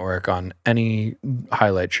NFL Network, on any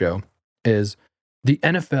highlight show, is the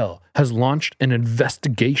NFL has launched an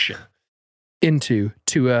investigation into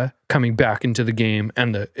Tua coming back into the game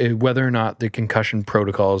and whether or not the concussion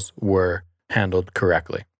protocols were handled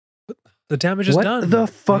correctly. The damage is done. What the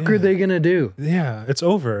fuck are they gonna do? Yeah, it's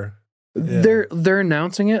over. Yeah. They're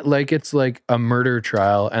announcing it like it's like a murder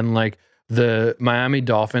trial, and like the Miami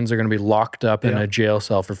Dolphins are gonna be locked up in a jail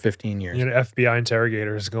cell for 15 years. You know, FBI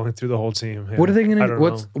interrogators going through the whole team. Yeah. What are they gonna? I don't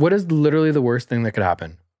know. What is literally the worst thing that could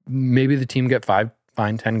happen? Maybe the team get fined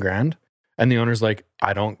 $10,000, and the owner's like,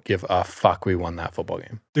 I don't give a fuck. We won that football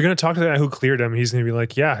game. They're going to talk to the guy who cleared him. He's going to be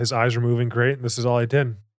like, yeah, his eyes were moving great. This is all I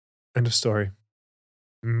did. End of story.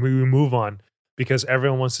 We move on because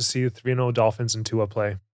everyone wants to see the 3-0 Dolphins and Tua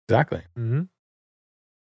play. Exactly. Mm-hmm.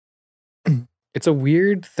 It's a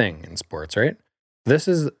weird thing in sports, right? This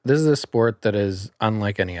is a sport that is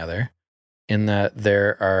unlike any other in that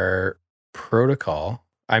there are protocol.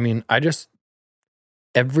 I mean,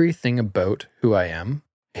 everything about who I am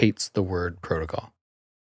hates the word protocol.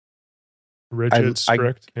 Rigid,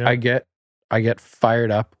 strict. I get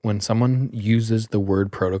fired up when someone uses the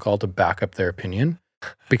word protocol to back up their opinion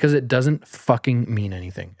because it doesn't fucking mean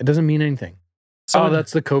anything. It doesn't mean anything.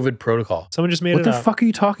 That's the COVID protocol. Someone just made what it the up. fuck are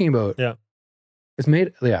you talking about? Yeah. It's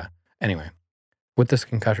made, yeah. Anyway, with this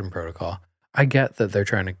concussion protocol, I get that they're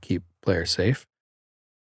trying to keep players safe.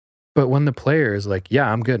 But when the player is like,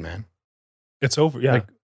 yeah, I'm good, man. It's over. Yeah. Like,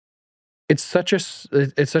 it's such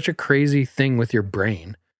a crazy thing with your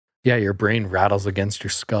brain. Yeah, your brain rattles against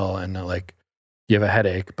your skull and like you have a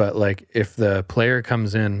headache. But like if the player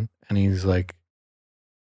comes in and he's like,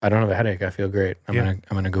 I don't have a headache, I feel great. I'm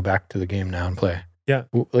gonna go back to the game now and play. Yeah.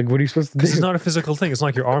 Like what are you supposed to do? Because it's not a physical thing. It's not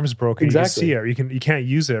like your arm's broken. Exactly. You can see it. You can't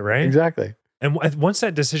use it, right? Exactly. And once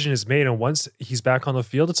that decision is made and once he's back on the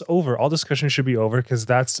field, it's over. All discussion should be over because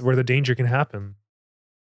that's where the danger can happen.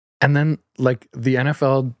 And then like the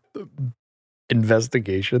NFL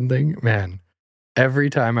investigation thing, man, every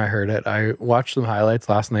time I heard it, I watched some highlights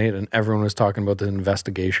last night and everyone was talking about the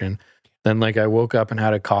investigation. Then like I woke up and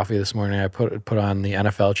had a coffee this morning. I put on the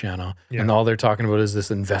NFL channel and all they're talking about is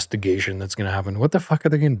this investigation that's going to happen. What the fuck are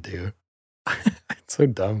they going to do? It's so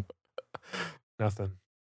dumb. Nothing.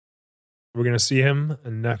 We're going to see him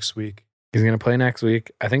next week. He's going to play next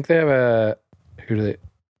week. I think they have who do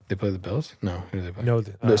they play the Bills? No, who do they play?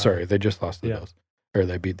 No, sorry, they just lost to the Bills. Or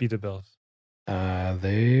they beat the Bills.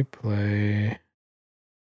 They play.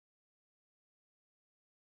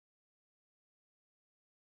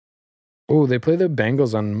 Oh, they play the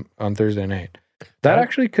Bengals on Thursday night. That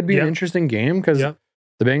actually could be an interesting game because the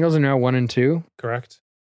Bengals are now 1-2. Correct.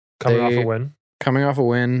 Coming off a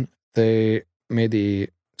win. They made the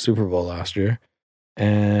Super Bowl last year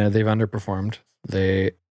and they've underperformed.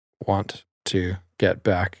 They want to get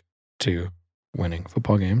back to winning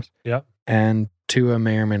football games. Yeah. And Tua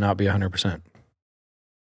may or may not be 100%.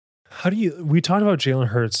 We talked about Jalen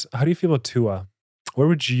Hurts. How do you feel about Tua? Where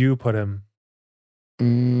would you put him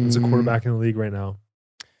as a quarterback in the league right now?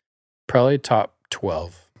 Probably top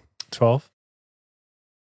 12. 12?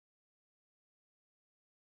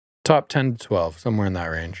 Top 10 to 12, somewhere in that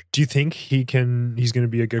range. Do you think he's going to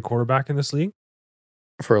be a good quarterback in this league?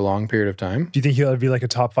 For a long period of time? Do you think he'll be like a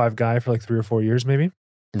top 5 guy for like 3 or 4 years maybe?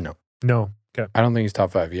 No. Okay. I don't think he's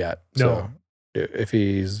top 5 yet. No. So if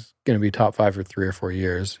he's going to be top 5 for 3 or 4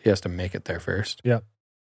 years, he has to make it there first. Yeah.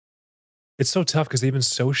 It's so tough because they've been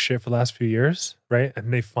so shit for the last few years, right?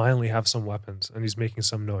 And they finally have some weapons and he's making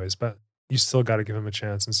some noise, but you still got to give him a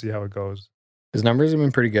chance and see how it goes. His numbers have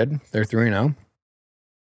been pretty good. They're 3-0.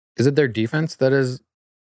 Is it their defense that is,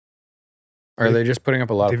 or are they just putting up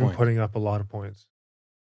a lot of They've been points? putting up a lot of points.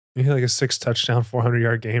 You had like a 6 touchdown,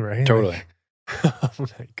 400-yard game, right? Totally. Like, oh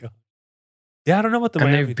my god. Yeah, I don't know what the And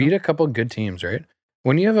Miami they've beat a couple good teams, right?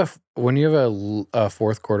 When you have a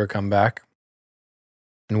fourth quarter comeback,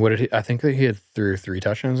 and what did he? I think that he had threw 3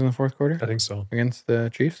 touchdowns in the fourth quarter I think so. against the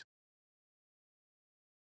Chiefs.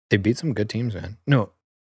 They beat some good teams, man. No,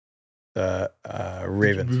 the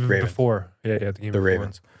Ravens. Before, yeah, the game The before.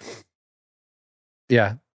 Ravens.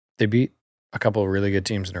 Yeah, they beat a couple of really good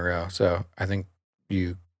teams in a row. So I think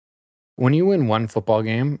when you win one football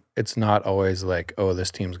game, it's not always like, oh,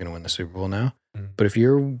 this team's going to win the Super Bowl now. Mm. But if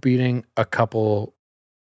you're beating a couple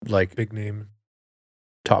like Big name.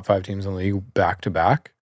 top 5 teams in the league back to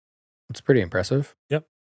back, it's pretty impressive. Yep.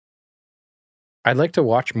 I'd like to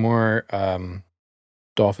watch more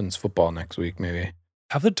Dolphins football next week, maybe.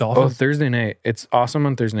 Have the Oh, Dolphins. Thursday night. It's awesome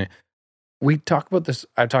on Thursday night. We talk about this.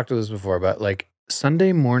 I've talked about this before, but like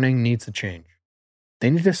Sunday morning needs to change. They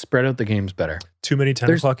need to spread out the games better. Too many 10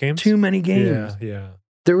 There's o'clock games? Too many games. Yeah.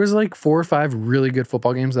 There was like 4 or 5 really good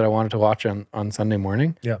football games that I wanted to watch on Sunday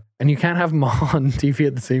morning. Yeah. And you can't have them all on TV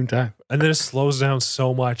at the same time. And then it slows down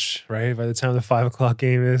so much, right? By the time the 5 o'clock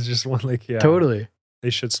game is just one, like, yeah. Totally. They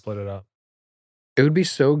should split it up. It would be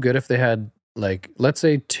so good if they had like, let's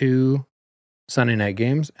say 2 Sunday night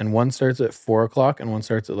games and one starts at 4 o'clock and one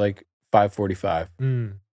starts at like 5:45.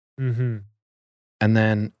 Mm-hmm. And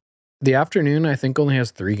then the afternoon, I think, only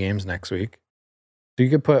has 3 games next week. So you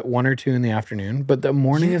could put 1 or 2 in the afternoon, but the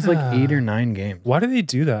morning is like 8 or 9 games. Why do they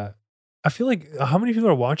do that? I feel like, how many people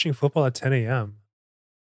are watching football at 10 a.m.?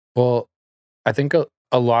 Well, I think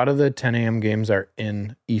a lot of the 10 a.m. games are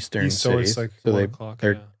in Eastern So cities. it's like so 1 o'clock.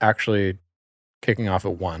 they're Yeah. actually kicking off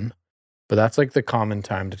at 1. But that's like the common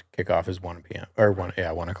time to kick off is 1 p.m. or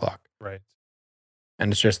 1 o'clock. Right.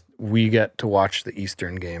 And it's just we get to watch the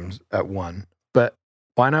Eastern games at 1. But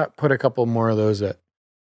why not put a couple more of those at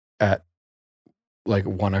like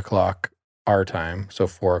 1 o'clock our time, so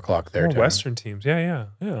 4 o'clock their More time. Western teams. Yeah.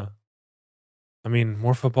 I mean,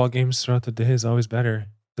 more football games throughout the day is always better.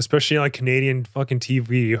 Especially on like Canadian fucking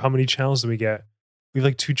TV. How many channels do we get? We have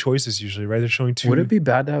like 2 choices usually, right? They're showing 2. Would it be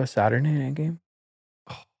bad to have a Saturday night game?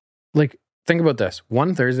 Like, think about this.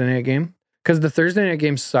 One Thursday night game. Because the Thursday night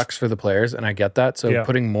game sucks for the players, and I get that. So Yeah.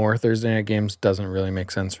 putting more Thursday night games doesn't really make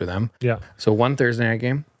sense for them. Yeah. So 1 Thursday night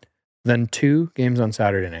game, then 2 games on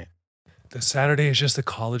Saturday night. The Saturday is just the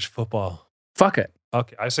college football. Fuck it.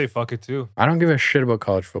 Okay, I say fuck it too. I don't give a shit about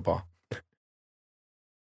college football.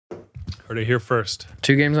 Heard it here first.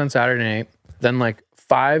 2 games on Saturday night, then like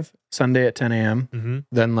 5 Sunday at 10 a.m., Mm-hmm.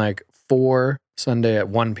 then like 4 Sunday at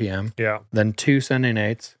 1 p.m., Yeah. then 2 Sunday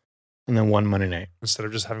nights, and then 1 Monday night. Instead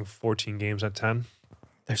of just having 14 games at 10.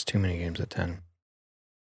 There's too many games at 10.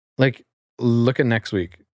 Like, look at next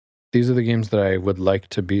week. These are the games that I would like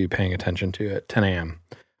to be paying attention to at 10 a.m.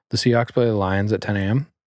 The Seahawks play the Lions at 10 a.m.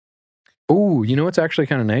 Oh, you know what's actually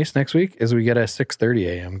kind of nice next week is we get a 6:30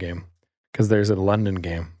 a.m. game because there's a London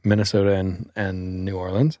game. Minnesota and New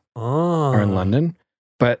Orleans Oh. are in London.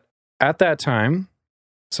 But at that time,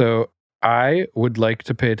 so I would like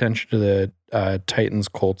to pay attention to the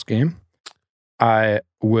Titans-Colts game. I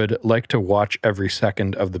would like to watch every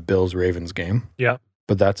second of the Bills-Ravens game. Yeah.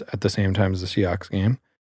 But that's at the same time as the Seahawks game.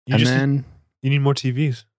 You need more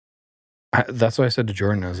TVs. That's what I said to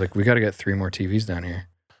Jordan. I was like, we got to get 3 more TVs down here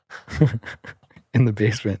in the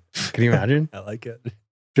basement. Can you imagine? I like it.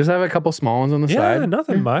 Just have a couple small ones on the Yeah, side.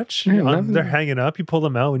 nothing much. Yeah, nothing. They're hanging up. You pull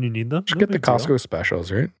them out when you need them. Just No get the big deal. Costco specials,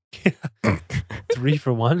 right? 3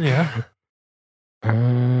 for 1, yeah.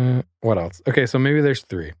 What else? Okay, so maybe there's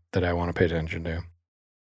 3 that I want to pay attention to.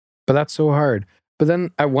 But that's so hard. But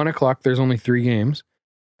then at 1 o'clock, there's only 3 games.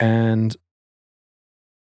 And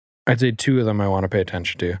I'd say 2 of them I want to pay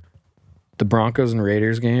attention to. The Broncos and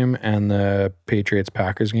Raiders game and the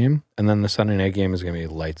Patriots-Packers game. And then the Sunday night game is going to be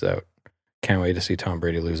lights out. Can't wait to see Tom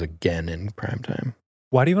Brady lose again in primetime.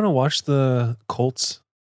 Why do you want to watch the Colts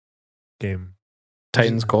game?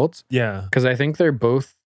 Titans-Colts? Yeah. Because I think they're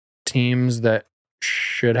both teams that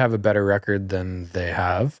should have a better record than they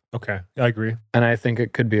have. Okay. I agree. And I think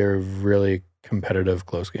it could be a really competitive,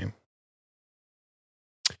 close game.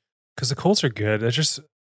 Because the Colts are good.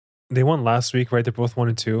 They won last week, right? They're both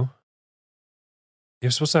 1-2. You're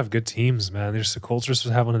supposed to have good teams, man. The Colts are supposed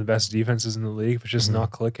to have one of the best defenses in the league, but just Mhm. not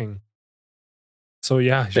clicking. So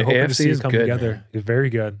yeah, The you're hoping to AFC see it is come good, together. man. You're very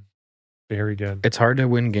good. Very good. It's hard to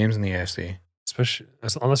win games in the AFC. Especially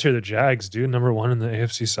unless you're the Jags, dude. Number 1 in the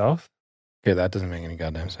AFC South. Okay, that doesn't make any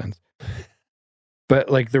goddamn sense. But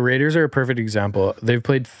like the Raiders are a perfect example. They've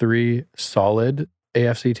played 3 solid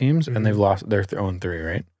AFC teams Mhm. and they've lost their own 3,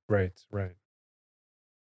 right? Right.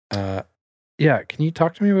 Yeah, can you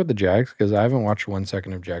talk to me about the Jags? Because I haven't watched 1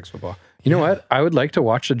 second of Jags football. You know what? I would like to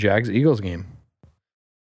watch the Jags-Eagles game.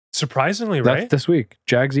 Surprisingly, That's right? this week.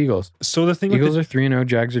 Jags-Eagles. So the thing Eagles with are 3-0,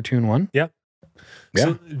 Jags are 2-1. Yeah. Yeah.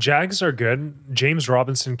 So Jags are good. James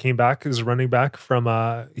Robinson came back as a running back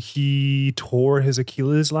from he tore his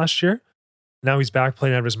Achilles last year. Now he's back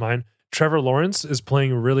playing out of his mind. Trevor Lawrence is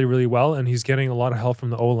playing really, really well, and he's getting a lot of help from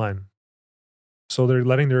the O-line. So they're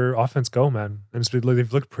letting their offense go, man. And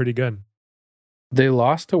they've looked pretty good. They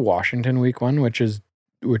lost to Washington week 1, which is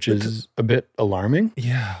a bit alarming.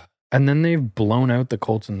 Yeah. And then they've blown out the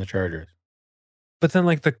Colts and the Chargers. But then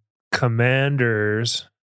like the Commanders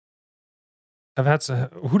have had some,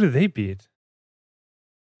 who do they beat?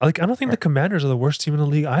 Like, I don't think the Commanders are the worst team in the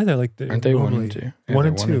league either. Like, aren't they 1-2? Yeah,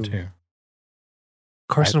 1-2.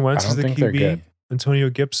 Carson Wentz is the QB. Antonio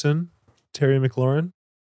Gibson, Terry McLaurin.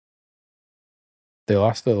 They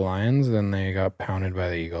lost to the Lions, then they got pounded by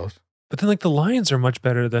the Eagles. But then, like, the Lions are much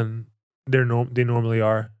better than they normally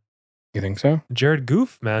are. You think so? Jared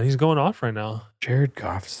Goff, man, he's going off right now. Jared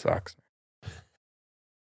Goff sucks.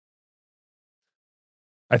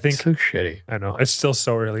 I think it's so shitty. I know it's still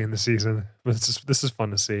so early in the season, but this is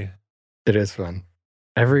fun to see. It is fun.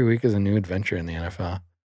 Every week is a new adventure in the NFL.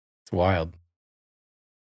 It's wild.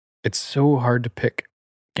 It's so hard to pick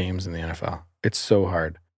games in the NFL. It's so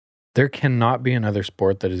hard. There cannot be another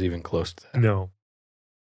sport that is even close to that. No.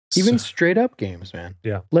 Even straight up games, man.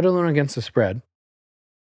 Yeah. Let alone against the spread.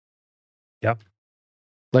 Yep.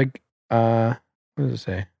 Like, what does it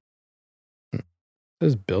say? It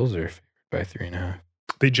says Bills are favored by 3.5.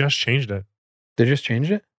 They just changed it. They just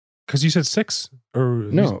changed it? Because you said 6. Or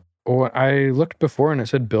no. Well, I looked before and it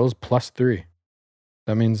said Bills +3.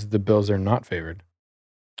 That means the Bills are not favored.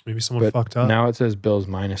 Maybe someone fucked up. Now it says Bills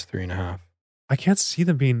 -3.5. I can't see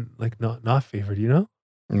them being like not favored, you know?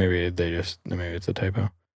 Maybe it's a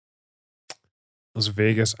typo. Those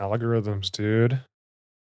Vegas algorithms, dude.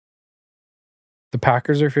 The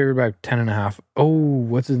Packers are favored by 10.5. Oh,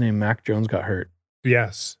 what's his name? Mac Jones got hurt.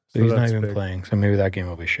 Yes. So he's not even playing. So maybe that game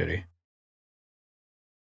will be shitty.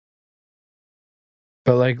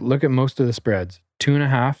 But like, look at most of the spreads: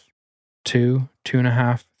 2.5, 2,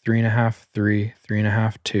 2.5, 3.5, 3,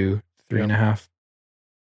 3.5, 2, 3.5,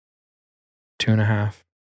 2.5.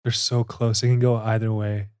 They're so close. They can go either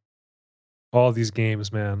way. All these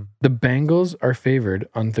games, man. The Bengals are favored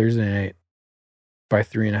on Thursday night by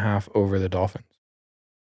 3.5 over the Dolphins.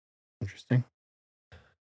 Interesting.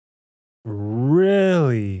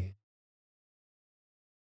 Really?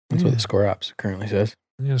 That's what the score apps currently says.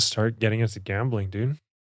 I'm going to start getting into gambling, dude.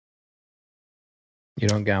 You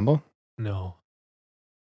don't gamble? No.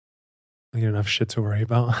 I get enough shit to worry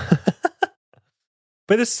about.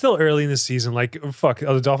 But it's still early in the season. Like, fuck,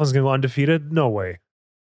 are the Dolphins going to go undefeated? No way.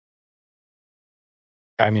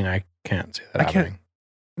 I mean, I can't see that happening.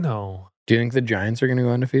 No. Do you think the Giants are going to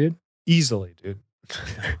go undefeated? Easily, dude.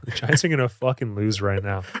 The Giants are going to fucking lose right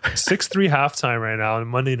now. 6-3 halftime right now in a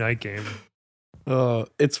Monday night game.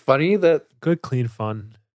 It's funny that... Good, clean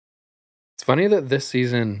fun. It's funny that this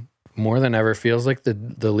season, more than ever, feels like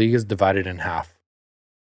the league is divided in half.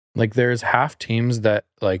 Like, there's half teams that,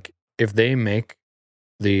 like, if they make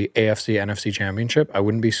the AFC, NFC championship, I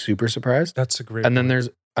wouldn't be super surprised. That's a great And then point. there's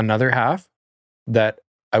another half that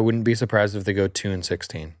I wouldn't be surprised if they go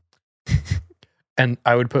 2-16. And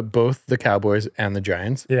I would put both the Cowboys and the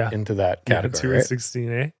Giants into that category. 2-16,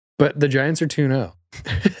 eh? But the Giants are 2-0.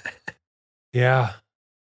 Yeah.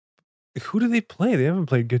 Who do they play? They haven't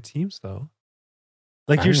played good teams, though.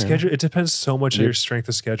 Like, your schedule, it depends so much on your strength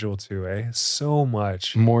of schedule, too, eh? So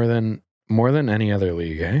much. More than any other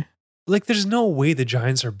league, eh? Like, there's no way the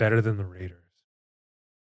Giants are better than the Raiders.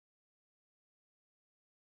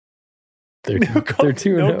 They're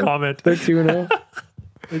 2-0. No comment. They're 2-0.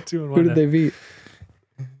 They're 2-1. Who did they beat?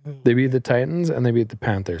 They beat the Titans and they beat the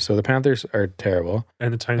Panthers. So the Panthers are terrible.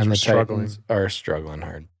 And the Titans are struggling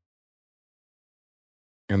hard.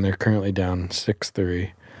 And they're currently down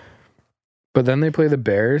 6-3. But then they play the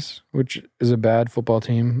Bears, which is a bad football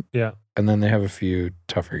team. Yeah. And then they have a few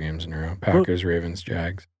tougher games in a row. Packers, Ravens,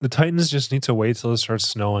 Jags. The Titans just need to wait till it starts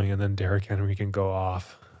snowing and then Derrick Henry can go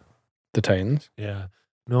off. The Titans? Yeah.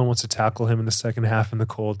 No one wants to tackle him in the second half in the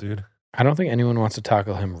cold, dude. I don't think anyone wants to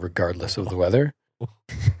tackle him regardless of the weather.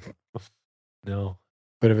 No.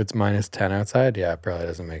 But if it's -10 outside, yeah, it probably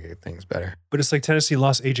doesn't make things better. But it's like Tennessee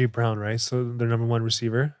lost A.J. Brown, right? So their number one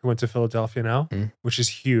receiver who went to Philadelphia now, which is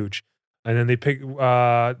huge. And then they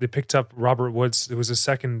picked up Robert Woods, who was a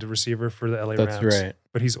second receiver for the LA Rams. That's right.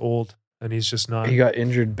 But he's old and he's just not. He got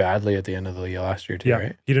injured badly at the end of the year last year too,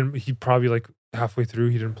 right? He probably like halfway through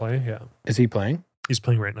he didn't play. Yeah. Is he playing? He's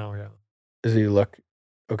playing right now, yeah. Does he look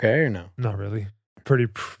okay or no? Not really.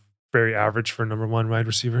 Very average for number one wide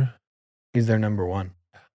receiver. He's their number one.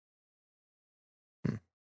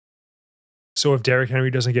 So if Derrick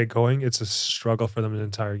Henry doesn't get going, it's a struggle for them the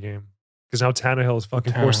entire game. Because now Tannehill is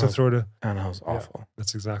fucking forced to throw to. Tannehill's awful.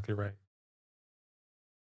 That's exactly right.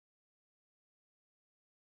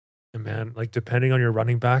 And man, like depending on your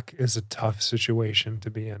running back is a tough situation to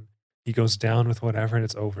be in. He goes down with whatever and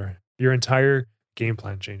it's over. Your entire game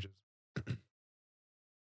plan changes.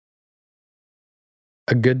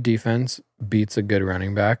 A good defense beats a good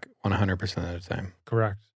running back 100% of the time.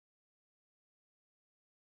 Correct.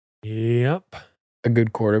 Yep. A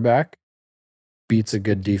good quarterback beats a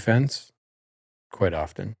good defense quite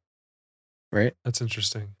often. Right? That's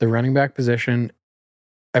interesting. The running back position,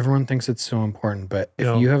 everyone thinks it's so important, but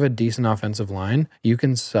if you have a decent offensive line, you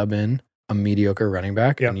can sub in a mediocre running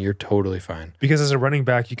back and you're totally fine. Because as a running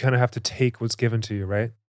back, you kind of have to take what's given to you,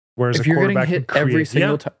 right? Whereas if a you're quarterback getting hit every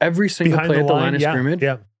single Behind play at the line of scrimmage,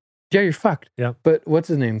 you're fucked. Yeah. But what's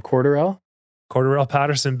his name? Cordarrelle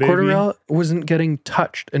Patterson, baby. Cordarrelle wasn't getting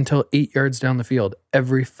touched until 8 yards down the field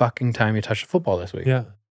every fucking time he touched the football this week. Yeah.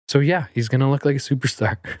 So yeah, he's gonna look like a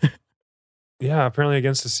superstar. Yeah, apparently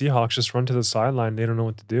against the Seahawks, just run to the sideline. They don't know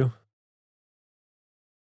what to do.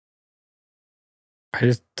 I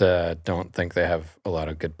just don't think they have a lot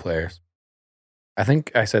of good players. I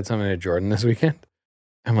think I said something to Jordan this weekend.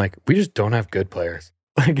 I'm like, we just don't have good players.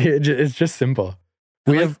 Like it's just simple.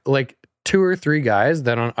 We have like 2 or 3 guys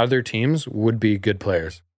that on other teams would be good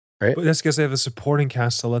players, right? But that's because they have a supporting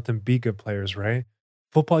cast to let them be good players, right?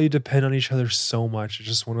 Football, you depend on each other so much. It's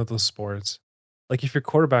just one of those sports. Like if your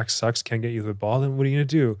quarterback sucks, can't get you the ball, then what are you going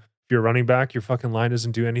to do? If you're a running back, your fucking line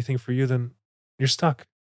doesn't do anything for you, then you're stuck.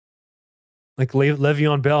 Like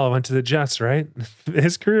Le'Veon Bell went to the Jets, right?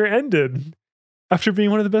 His career ended after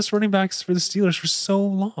being one of the best running backs for the Steelers for so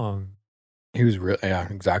long. He was really,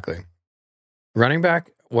 yeah, exactly. Running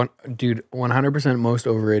back, 100% most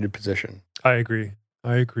overrated position. I agree.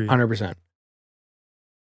 100%.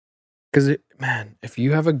 Because, man, if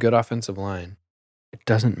you have a good offensive line, it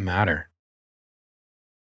doesn't matter.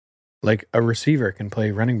 Like a receiver can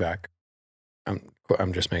play running back.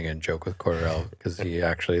 I'm just making a joke with Cordarrelle because he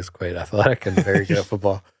actually is quite athletic and very good at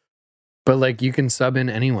football. But like you can sub in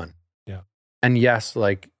anyone. Yeah. And yes,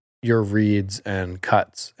 like your reads and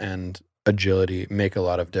cuts and agility make a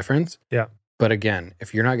lot of difference. Yeah. But again,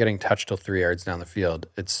 if you're not getting touched till 3 yards down the field,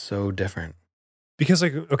 it's so different. Because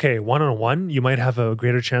like, okay, 1-on-1, you might have a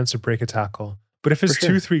greater chance to break a tackle. But if it's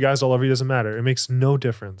 2-3 guys all over you, it doesn't matter. It makes no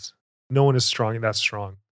difference. No one is that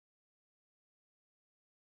strong.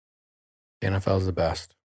 The NFL is the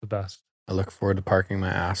best. The best. I look forward to parking my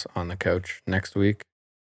ass on the couch next week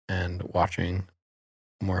and watching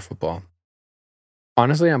more football.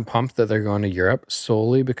 Honestly, I'm pumped that they're going to Europe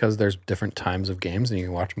solely because there's different times of games and you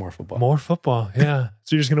can watch more football. More football, yeah.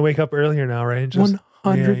 So you're just going to wake up earlier now, right?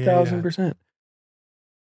 100,000%.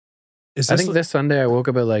 I think this Sunday I woke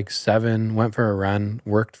up at like 7, went for a run,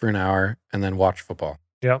 worked for an hour, and then watched football.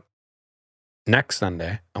 Yep. Next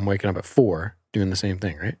Sunday, I'm waking up at 4 doing the same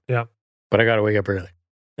thing, right? Yep. But I got to wake up early.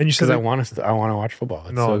 And you said I want to watch football.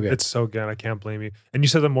 It's so good. It's so good. I can't blame you. And you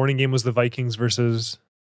said the morning game was the Vikings versus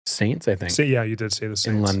Saints, I think. Yeah, you did say the Saints.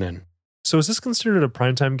 In London. So is this considered a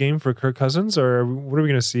primetime game for Kirk Cousins, or what are we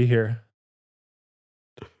going to see here?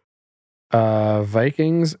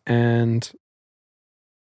 Vikings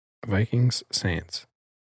Saints.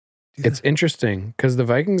 It's interesting because the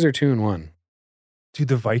Vikings are 2-1. Dude,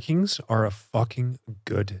 the Vikings are a fucking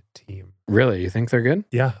good team. Really? You think they're good?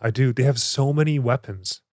 Yeah, I do. They have so many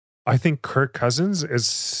weapons. I think Kirk Cousins is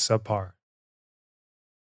subpar.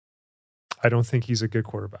 I don't think he's a good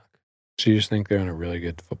quarterback. So you just think they're on a really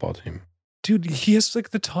good football team? Dude, he has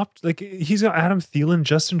like the top, like he's got Adam Thielen,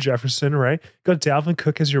 Justin Jefferson, right? Got Dalvin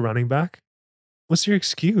Cook as your running back. What's your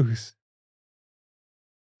excuse?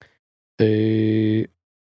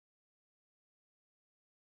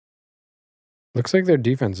 Looks like their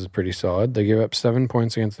defense is pretty solid. They gave up 7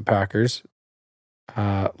 points against the Packers.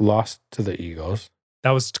 Lost to the Eagles.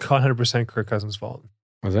 That was 100% Kirk Cousins' fault.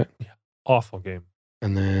 Was it? Yeah. Awful game.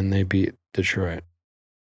 And then they beat Detroit.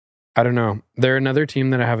 I don't know. They're another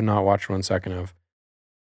team that I have not watched 1 second of.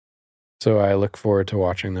 So I look forward to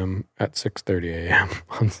watching them at 6:30 a.m.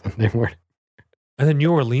 on Sunday morning. And then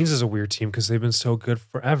New Orleans is a weird team because they've been so good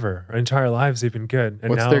forever. Our entire lives, they've been good.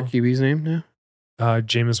 And what's their QB's name now?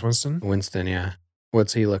 Jameis Winston. Winston, yeah.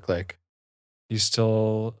 What's he look like? He's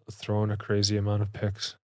still throwing a crazy amount of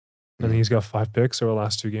picks. And he's got 5 picks over the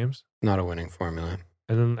last 2 games. Not a winning formula.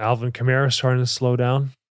 And then Alvin Kamara is starting to slow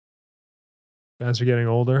down. Guys are getting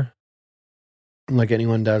older. Like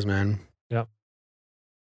anyone does, man. Yep.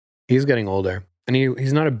 He's getting older. And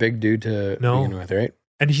he's not a big dude to No. begin with, right?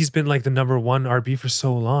 And he's been like the number one RB for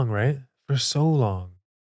so long, right? For so long.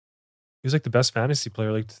 He was like the best fantasy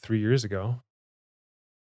player like 3 years ago.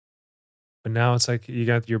 But now it's like you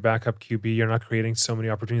got your backup QB. You're not creating so many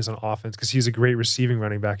opportunities on offense because he's a great receiving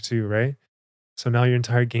running back too, right? So now your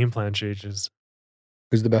entire game plan changes.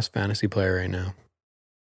 Who's the best fantasy player right now?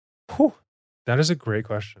 Whew, that is a great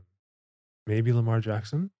question. Maybe Lamar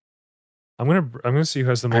Jackson. I'm gonna see who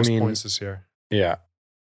has the most points this year. Yeah,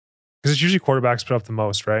 because it's usually quarterbacks put up the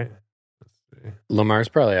most, right? Lamar's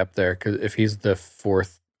probably up there because if he's the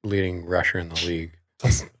fourth leading rusher in the league,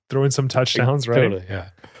 throw in some touchdowns, right? Totally, yeah.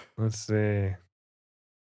 Let's see.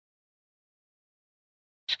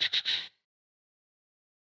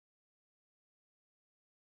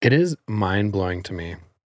 It is mind-blowing to me.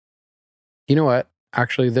 You know what?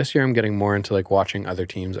 Actually, this year I'm getting more into like watching other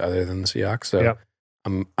teams other than the Seahawks. So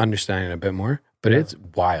I'm understanding it a bit more. But it's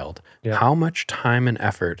wild how much time and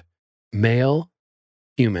effort male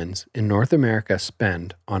humans in North America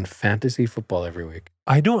spend on fantasy football every week.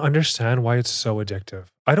 I don't understand why it's so addictive.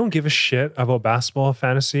 I don't give a shit about basketball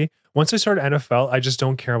fantasy. Once I started NFL, I just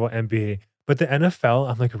don't care about NBA. But the NFL,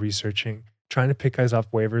 I'm like researching, trying to pick guys off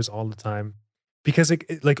waivers all the time. Because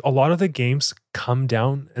like a lot of the games come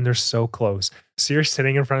down and they're so close. So you're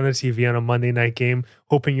sitting in front of the TV on a Monday night game,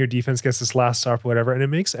 hoping your defense gets this last stop, whatever, and it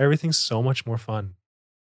makes everything so much more fun.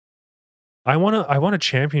 I want a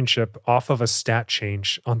championship off of a stat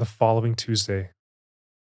change on the following Tuesday.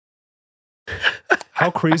 How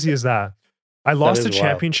crazy is that? I lost the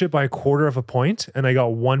championship by 1/4 of a point, and I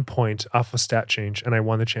got 1 point off a stat change, and I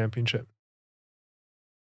won the championship.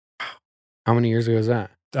 How many years ago was that?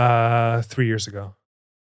 3 years ago.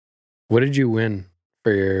 What did you win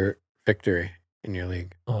for your victory in your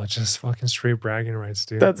league? Oh, just fucking straight bragging rights,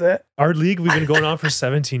 dude. That's it. Our league, we've been going on for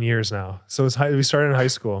 17 years now. So we started in high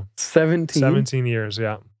school. 17 years,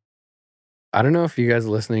 yeah. I don't know if you guys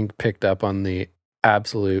listening picked up on the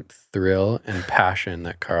absolute thrill and passion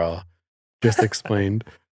that Carl just explained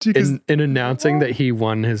in announcing that he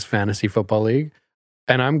won his fantasy football league.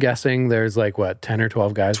 And I'm guessing there's like, what, 10 or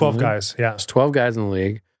 12 guys? 12 guys, yeah. There's 12 guys in the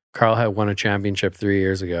league. Carl had won a championship 3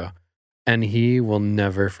 years ago. And he will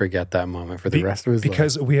never forget that moment for the rest of his life.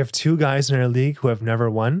 Because we have 2 guys in our league who have never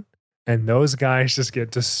won. And those guys just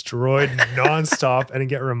get destroyed nonstop and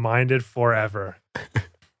get reminded forever.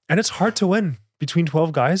 And it's hard to win. Between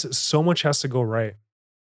 12 guys, so much has to go right.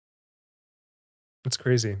 It's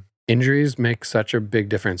crazy. Injuries make such a big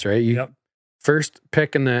difference, right? First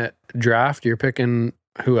pick in the draft, you're picking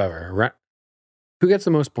whoever. Who gets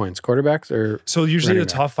the most points? Quarterbacks or so usually the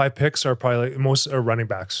top 5 picks are probably like most are running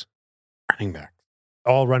backs. Running back.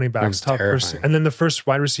 All running backs. Top first. And then the first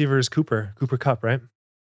wide receiver is Cooper Kupp, right?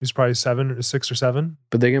 He's probably 6 or 7.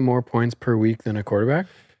 But they get more points per week than a quarterback?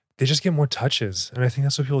 They just get more touches. And I think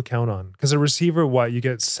that's what people count on. Because a receiver, you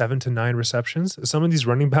get 7 to 9 receptions. Some of these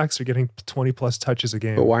running backs are getting 20 plus touches a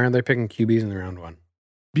game. But why aren't they picking QBs in the round 1?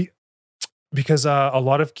 Because a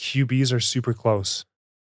lot of QBs are super close.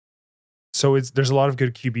 So there's a lot of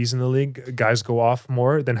good QBs in the league. Guys go off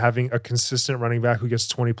more than having a consistent running back who gets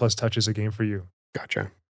 20 plus touches a game for you.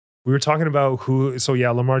 Gotcha. We were talking about who. So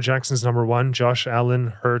yeah, Lamar Jackson's number 1. Josh Allen,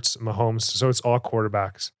 Hurts, Mahomes. So it's all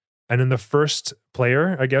quarterbacks. And then the first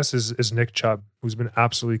player, I guess, is Nick Chubb, who's been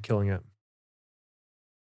absolutely killing it.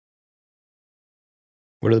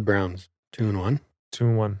 What are the Browns? 2-1?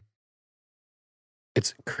 2-1.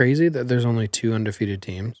 It's crazy that there's only 2 undefeated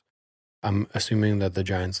teams. I'm assuming that the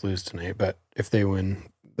Giants lose tonight, but if they win,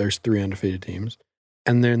 there's 3 undefeated teams.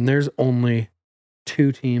 And then there's only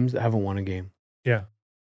 2 teams that haven't won a game. Yeah.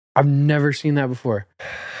 I've never seen that before.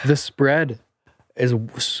 The spread is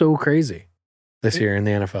so crazy this year in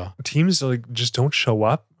the NFL. Teams like just don't show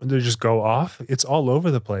up. They just go off. It's all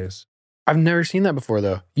over the place. I've never seen that before,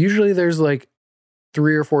 though. Usually there's like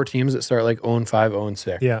 3 or 4 teams that start like 0-5,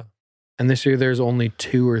 0-6. Yeah. And this year there's only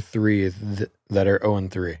 2 or 3 that are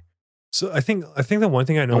 0-3. So I think the one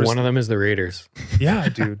thing I noticed. And one of them is the Raiders. Yeah,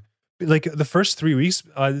 dude. Like the first 3 weeks,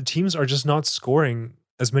 the teams are just not scoring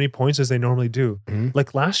as many points as they normally do. Mm-hmm.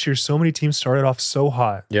 Like last year, so many teams started off so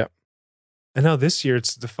hot. Yep. And now this year,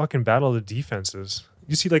 it's the fucking battle of the defenses.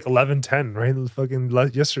 You see like 11-10, right? The fucking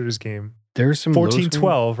yesterday's game. There's some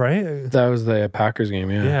 14-12, right? That was the Packers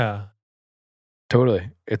game, yeah. Yeah. Totally.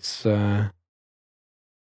 It's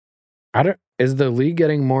is the league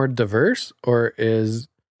getting more diverse or is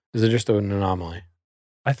it just an anomaly?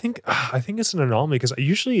 I think it's an anomaly because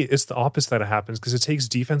usually it's the opposite that happens because it takes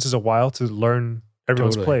defenses a while to learn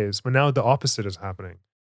everyone's plays. But now the opposite is happening.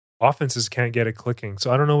 Offenses can't get it clicking.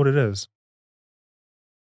 So I don't know what it is.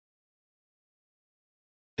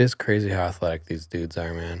 It's crazy how athletic these dudes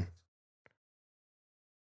are, man.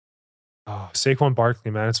 Oh, Saquon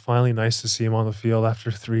Barkley, man. It's finally nice to see him on the field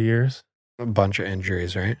after 3 years. A bunch of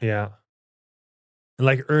injuries, right? Yeah. And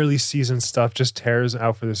like early season stuff, just tears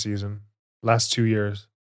out for the season. Last 2 years.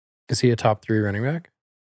 Is he a top 3 running back?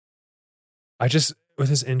 With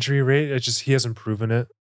his injury rate, he hasn't proven it.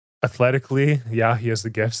 Athletically, yeah, he has the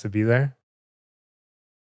gifts to be there.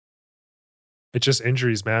 It's just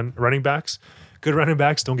injuries, man. Running backs, good running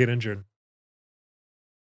backs don't get injured.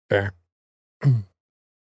 Fair.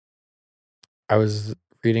 I was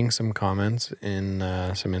reading some comments in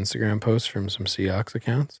some Instagram posts from some Seahawks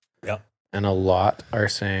accounts. Yeah. And a lot are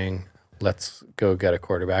saying, let's go get a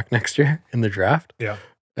quarterback next year in the draft. Yeah.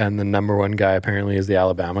 And the number one guy apparently is the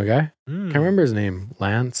Alabama guy. Can't remember his name.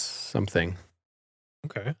 Lance something.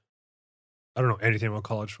 Okay. I don't know anything about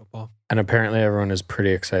college football. And apparently everyone is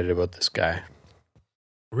pretty excited about this guy.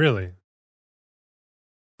 Really?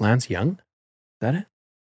 Lance Young? Is that it?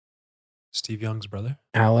 Steve Young's brother?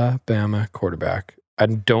 Alabama quarterback. I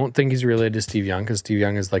don't think he's related to Steve Young because Steve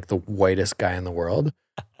Young is like the whitest guy in the world.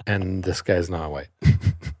 And this guy's not white.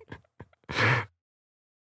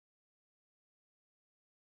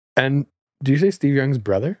 And do you say Steve Young's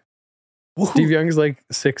brother? Steve Young's like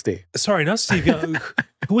 60. Sorry, not Steve Young.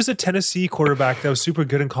 Who was a Tennessee quarterback that was super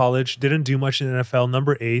good in college, didn't do much in the NFL,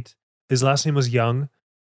 number 8. His last name was Young.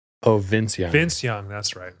 Oh, Vince Young. Vince Young,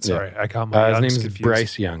 that's right. Sorry, Yeah. I got my his name is confused.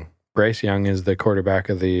 Bryce Young. Bryce Young is the quarterback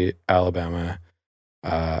of the Alabama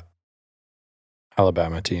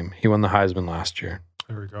team. He won the Heisman last year.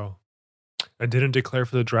 There we go. I didn't declare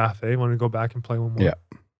for the draft, eh? Want to go back and play one more? Yeah.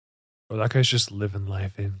 Oh, that guy's just living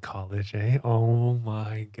life in college, eh? Oh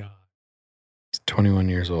my God. He's 21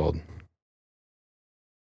 years old.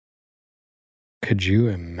 Could you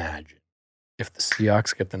imagine if the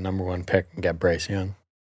Seahawks get the number 1 pick and get Bryce Young?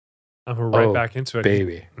 I'm right back into it.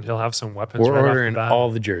 Baby. He'll have some weapons. We're right ordering off the bat.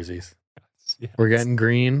 all the jerseys. Yes. We're getting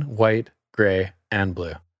green, white, gray, and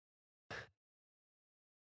blue.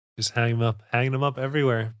 Just hanging them up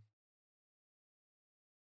everywhere.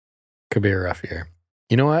 Could be a rough year.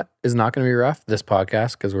 You know what is not going to be rough? This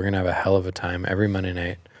podcast, because we're going to have a hell of a time every Monday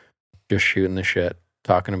night just shooting the shit,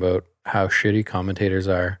 talking about how shitty commentators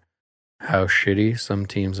are, how shitty some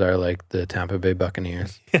teams are like the Tampa Bay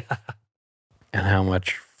Buccaneers, Yeah. and how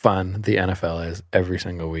much fun the NFL is every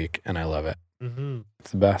single week, and I love it. Mm-hmm.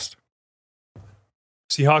 It's the best.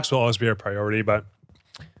 Seahawks will always be our priority, but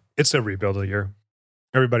it's a rebuild year.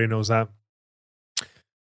 Everybody knows that.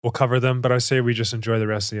 We'll cover them, but I say we just enjoy the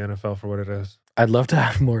rest of the NFL for what it is. I'd love to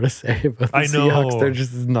have more to say about the I know. Seahawks. There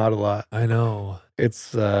just is not a lot. I know.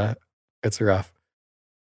 It's rough.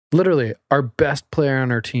 Literally, our best player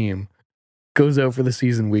on our team goes out for the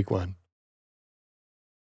season week 1.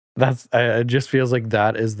 It just feels like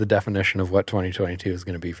that is the definition of what 2022 is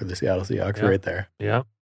going to be for the Seattle Seahawks right there. Yeah.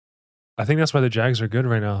 I think that's why the Jags are good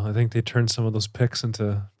right now. I think they turned some of those picks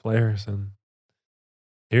into players, and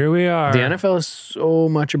here we are. The NFL is so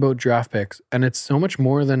much about draft picks, and it's so much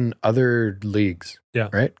more than other leagues. Yeah.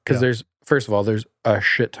 Right? Because Yeah. first of all, there's a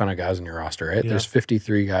shit ton of guys on your roster, right? Yeah. There's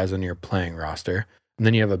 53 guys on your playing roster, and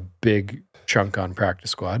then you have a big chunk on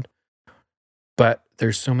practice squad. But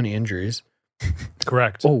there's so many injuries.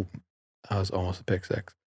 Correct. Oh, that was almost a pick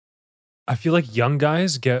 6. I feel like young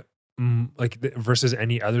guys get versus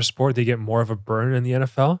any other sport, they get more of a burn in the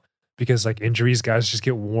NFL because like injuries, guys just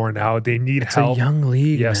get worn out. They need help. It's a young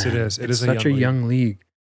league. Yes, man. it is. It it's is such a young league.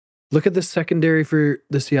 Look at the secondary for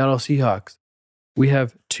the Seattle Seahawks. We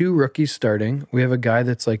have 2 rookies starting. We have a guy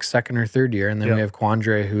that's like 2nd or 3rd year, and then we have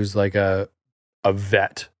Quandre, who's like a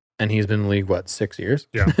vet, and he's been in the league 6 years.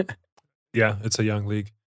 Yeah. Yeah, it's a young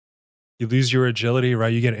league. You lose your agility,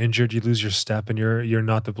 right? You get injured, you lose your step, and you're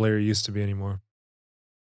not the player you used to be anymore.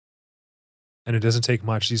 And it doesn't take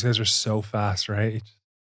much. These guys are so fast, right?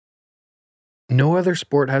 No other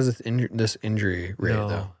sport has this injury rate,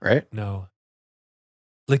 though, right? No.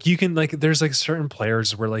 Like you can there's like certain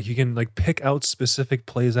players where like you can like pick out specific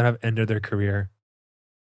plays that have ended their career,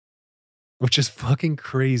 which is fucking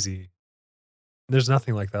crazy. There's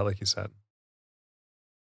nothing like that, like you said.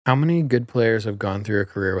 How many good players have gone through a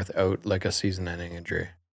career without like a season-ending injury?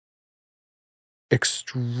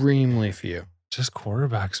 Extremely few. Just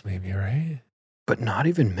quarterbacks, maybe, right? But not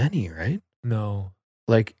even many, right? No.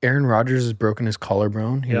 Like Aaron Rodgers has broken his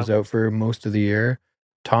collarbone. He was out for most of the year.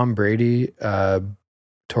 Tom Brady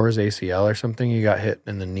tore his ACL or something. He got hit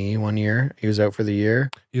in the knee one year. He was out for the year.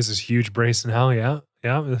 He has this huge brace in hell. Yeah.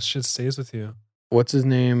 Yeah. This shit stays with you. What's his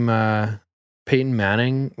name? Peyton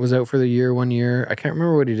Manning was out for the year one year. I can't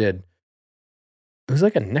remember what he did. It was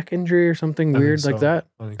like a neck injury or something weird like that.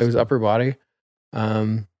 It was upper body.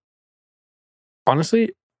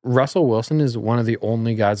 Honestly, Russell Wilson is one of the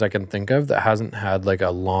only guys I can think of that hasn't had like a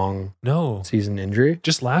long No. season injury.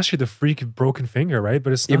 Just last year, the freak broken finger, right?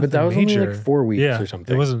 But it's not Yeah, but that was major. only like 4 weeks Yeah, or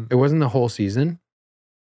something. it wasn't. It wasn't the whole season.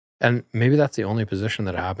 And maybe that's the only position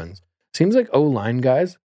that happens. Seems like O-line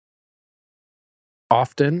guys,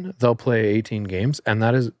 often they'll play 18 games, and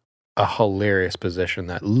that is a hilarious position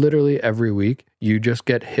that literally every week you just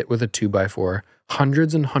get hit with a 2x4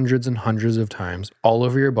 hundreds and hundreds and hundreds of times all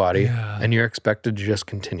over your body, Yeah. and you're expected to just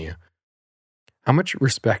continue. How much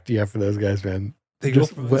respect do you have for those guys, man? They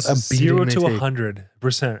Just go from what a beating 0 they to take.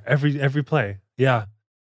 100% every play. Yeah,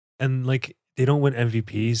 and like they don't win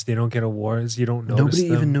MVPs, they don't get awards, you don't notice Nobody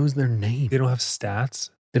them. even knows their name. They don't have stats.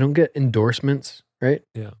 They don't get endorsements, right?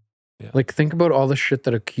 Yeah. Yeah. Like, think about all the shit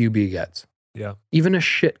that a QB gets. Yeah. Even a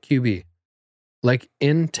shit QB. Like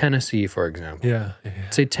in Tennessee, for example. Yeah.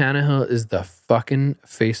 Say Tannehill is the fucking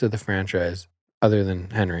face of the franchise, other than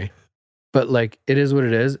Henry. But like, it is what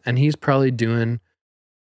it is. And he's probably doing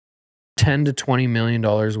 $10 to $20 million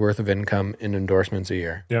worth of income in endorsements a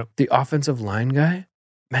year. Yeah. The offensive line guy,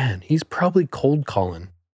 man, he's probably cold calling.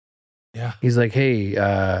 Yeah. He's like, hey,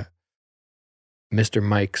 Mr.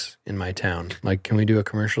 Mike's in my town. Like, can we do a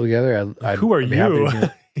commercial together? Who are I'd be happy you? to do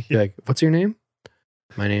it. Be like, what's your name?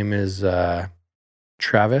 My name is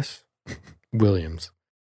Travis Williams.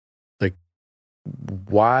 Like,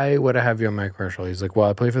 why would I have you on my commercial? He's like, well,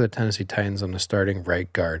 I play for the Tennessee Titans. I'm the starting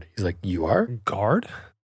right guard. He's like, you are? Guard?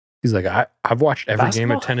 He's like, I've watched every game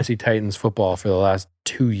Basketball? of Tennessee Titans football for the last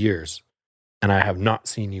 2 years, and I have not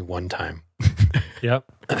seen you one time.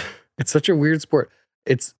 Yep. It's such a weird sport.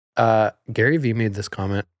 It's Gary Vee made this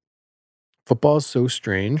comment. Football is so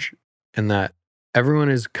strange in that everyone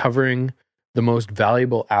is covering the most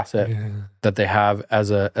valuable asset Yeah. that they have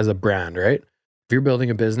as a brand, right? If you're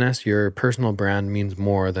building a business, your personal brand means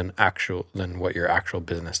more than what your actual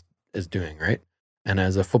business is doing, right? And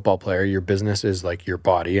as a football player, your business is like your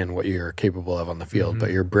body and what you're capable of on the field,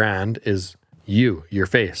 but your brand is you, your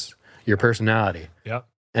face, your personality. Yep.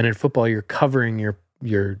 And in football, you're covering your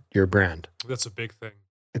brand. That's a big thing.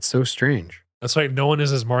 It's so strange. That's why no one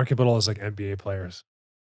is as marketable as like NBA players.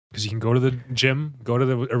 Because you can go to the gym, go to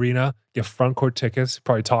the arena, get front court tickets,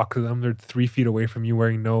 probably talk to them. They're 3 feet away from you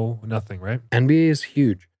wearing nothing, right? NBA is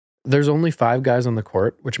huge. There's only 5 guys on the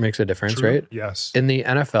court, which makes a difference, True. right? Yes. In the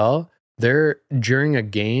NFL, during a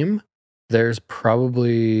game, there's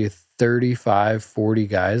probably 35, 40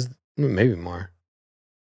 guys, maybe more.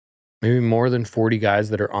 Maybe more than 40 guys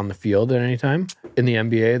that are on the field at any time. In the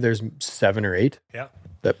NBA, there's 7 or 8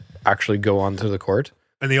 that actually go onto the court.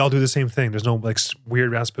 And they all do the same thing. There's no like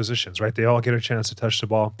weird ass positions, right? They all get a chance to touch the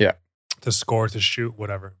ball. Yeah. To score, to shoot,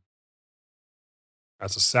 whatever.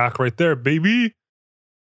 That's a sack right there, baby.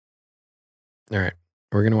 All right.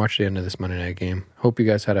 We're going to watch the end of this Monday night game. Hope you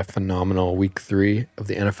guys had a phenomenal week 3 of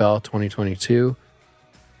the NFL 2022.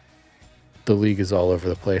 The league is all over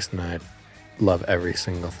the place, and I love every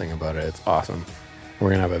single thing about it. It's awesome. We're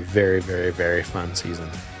going to have a very, very, very fun season.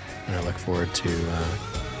 And I look forward to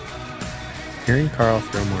hearing Carl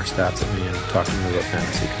throw more stats at me and talking about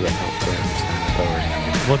fantasy because I don't fully understand it. But we're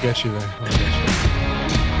going to We'll get you there.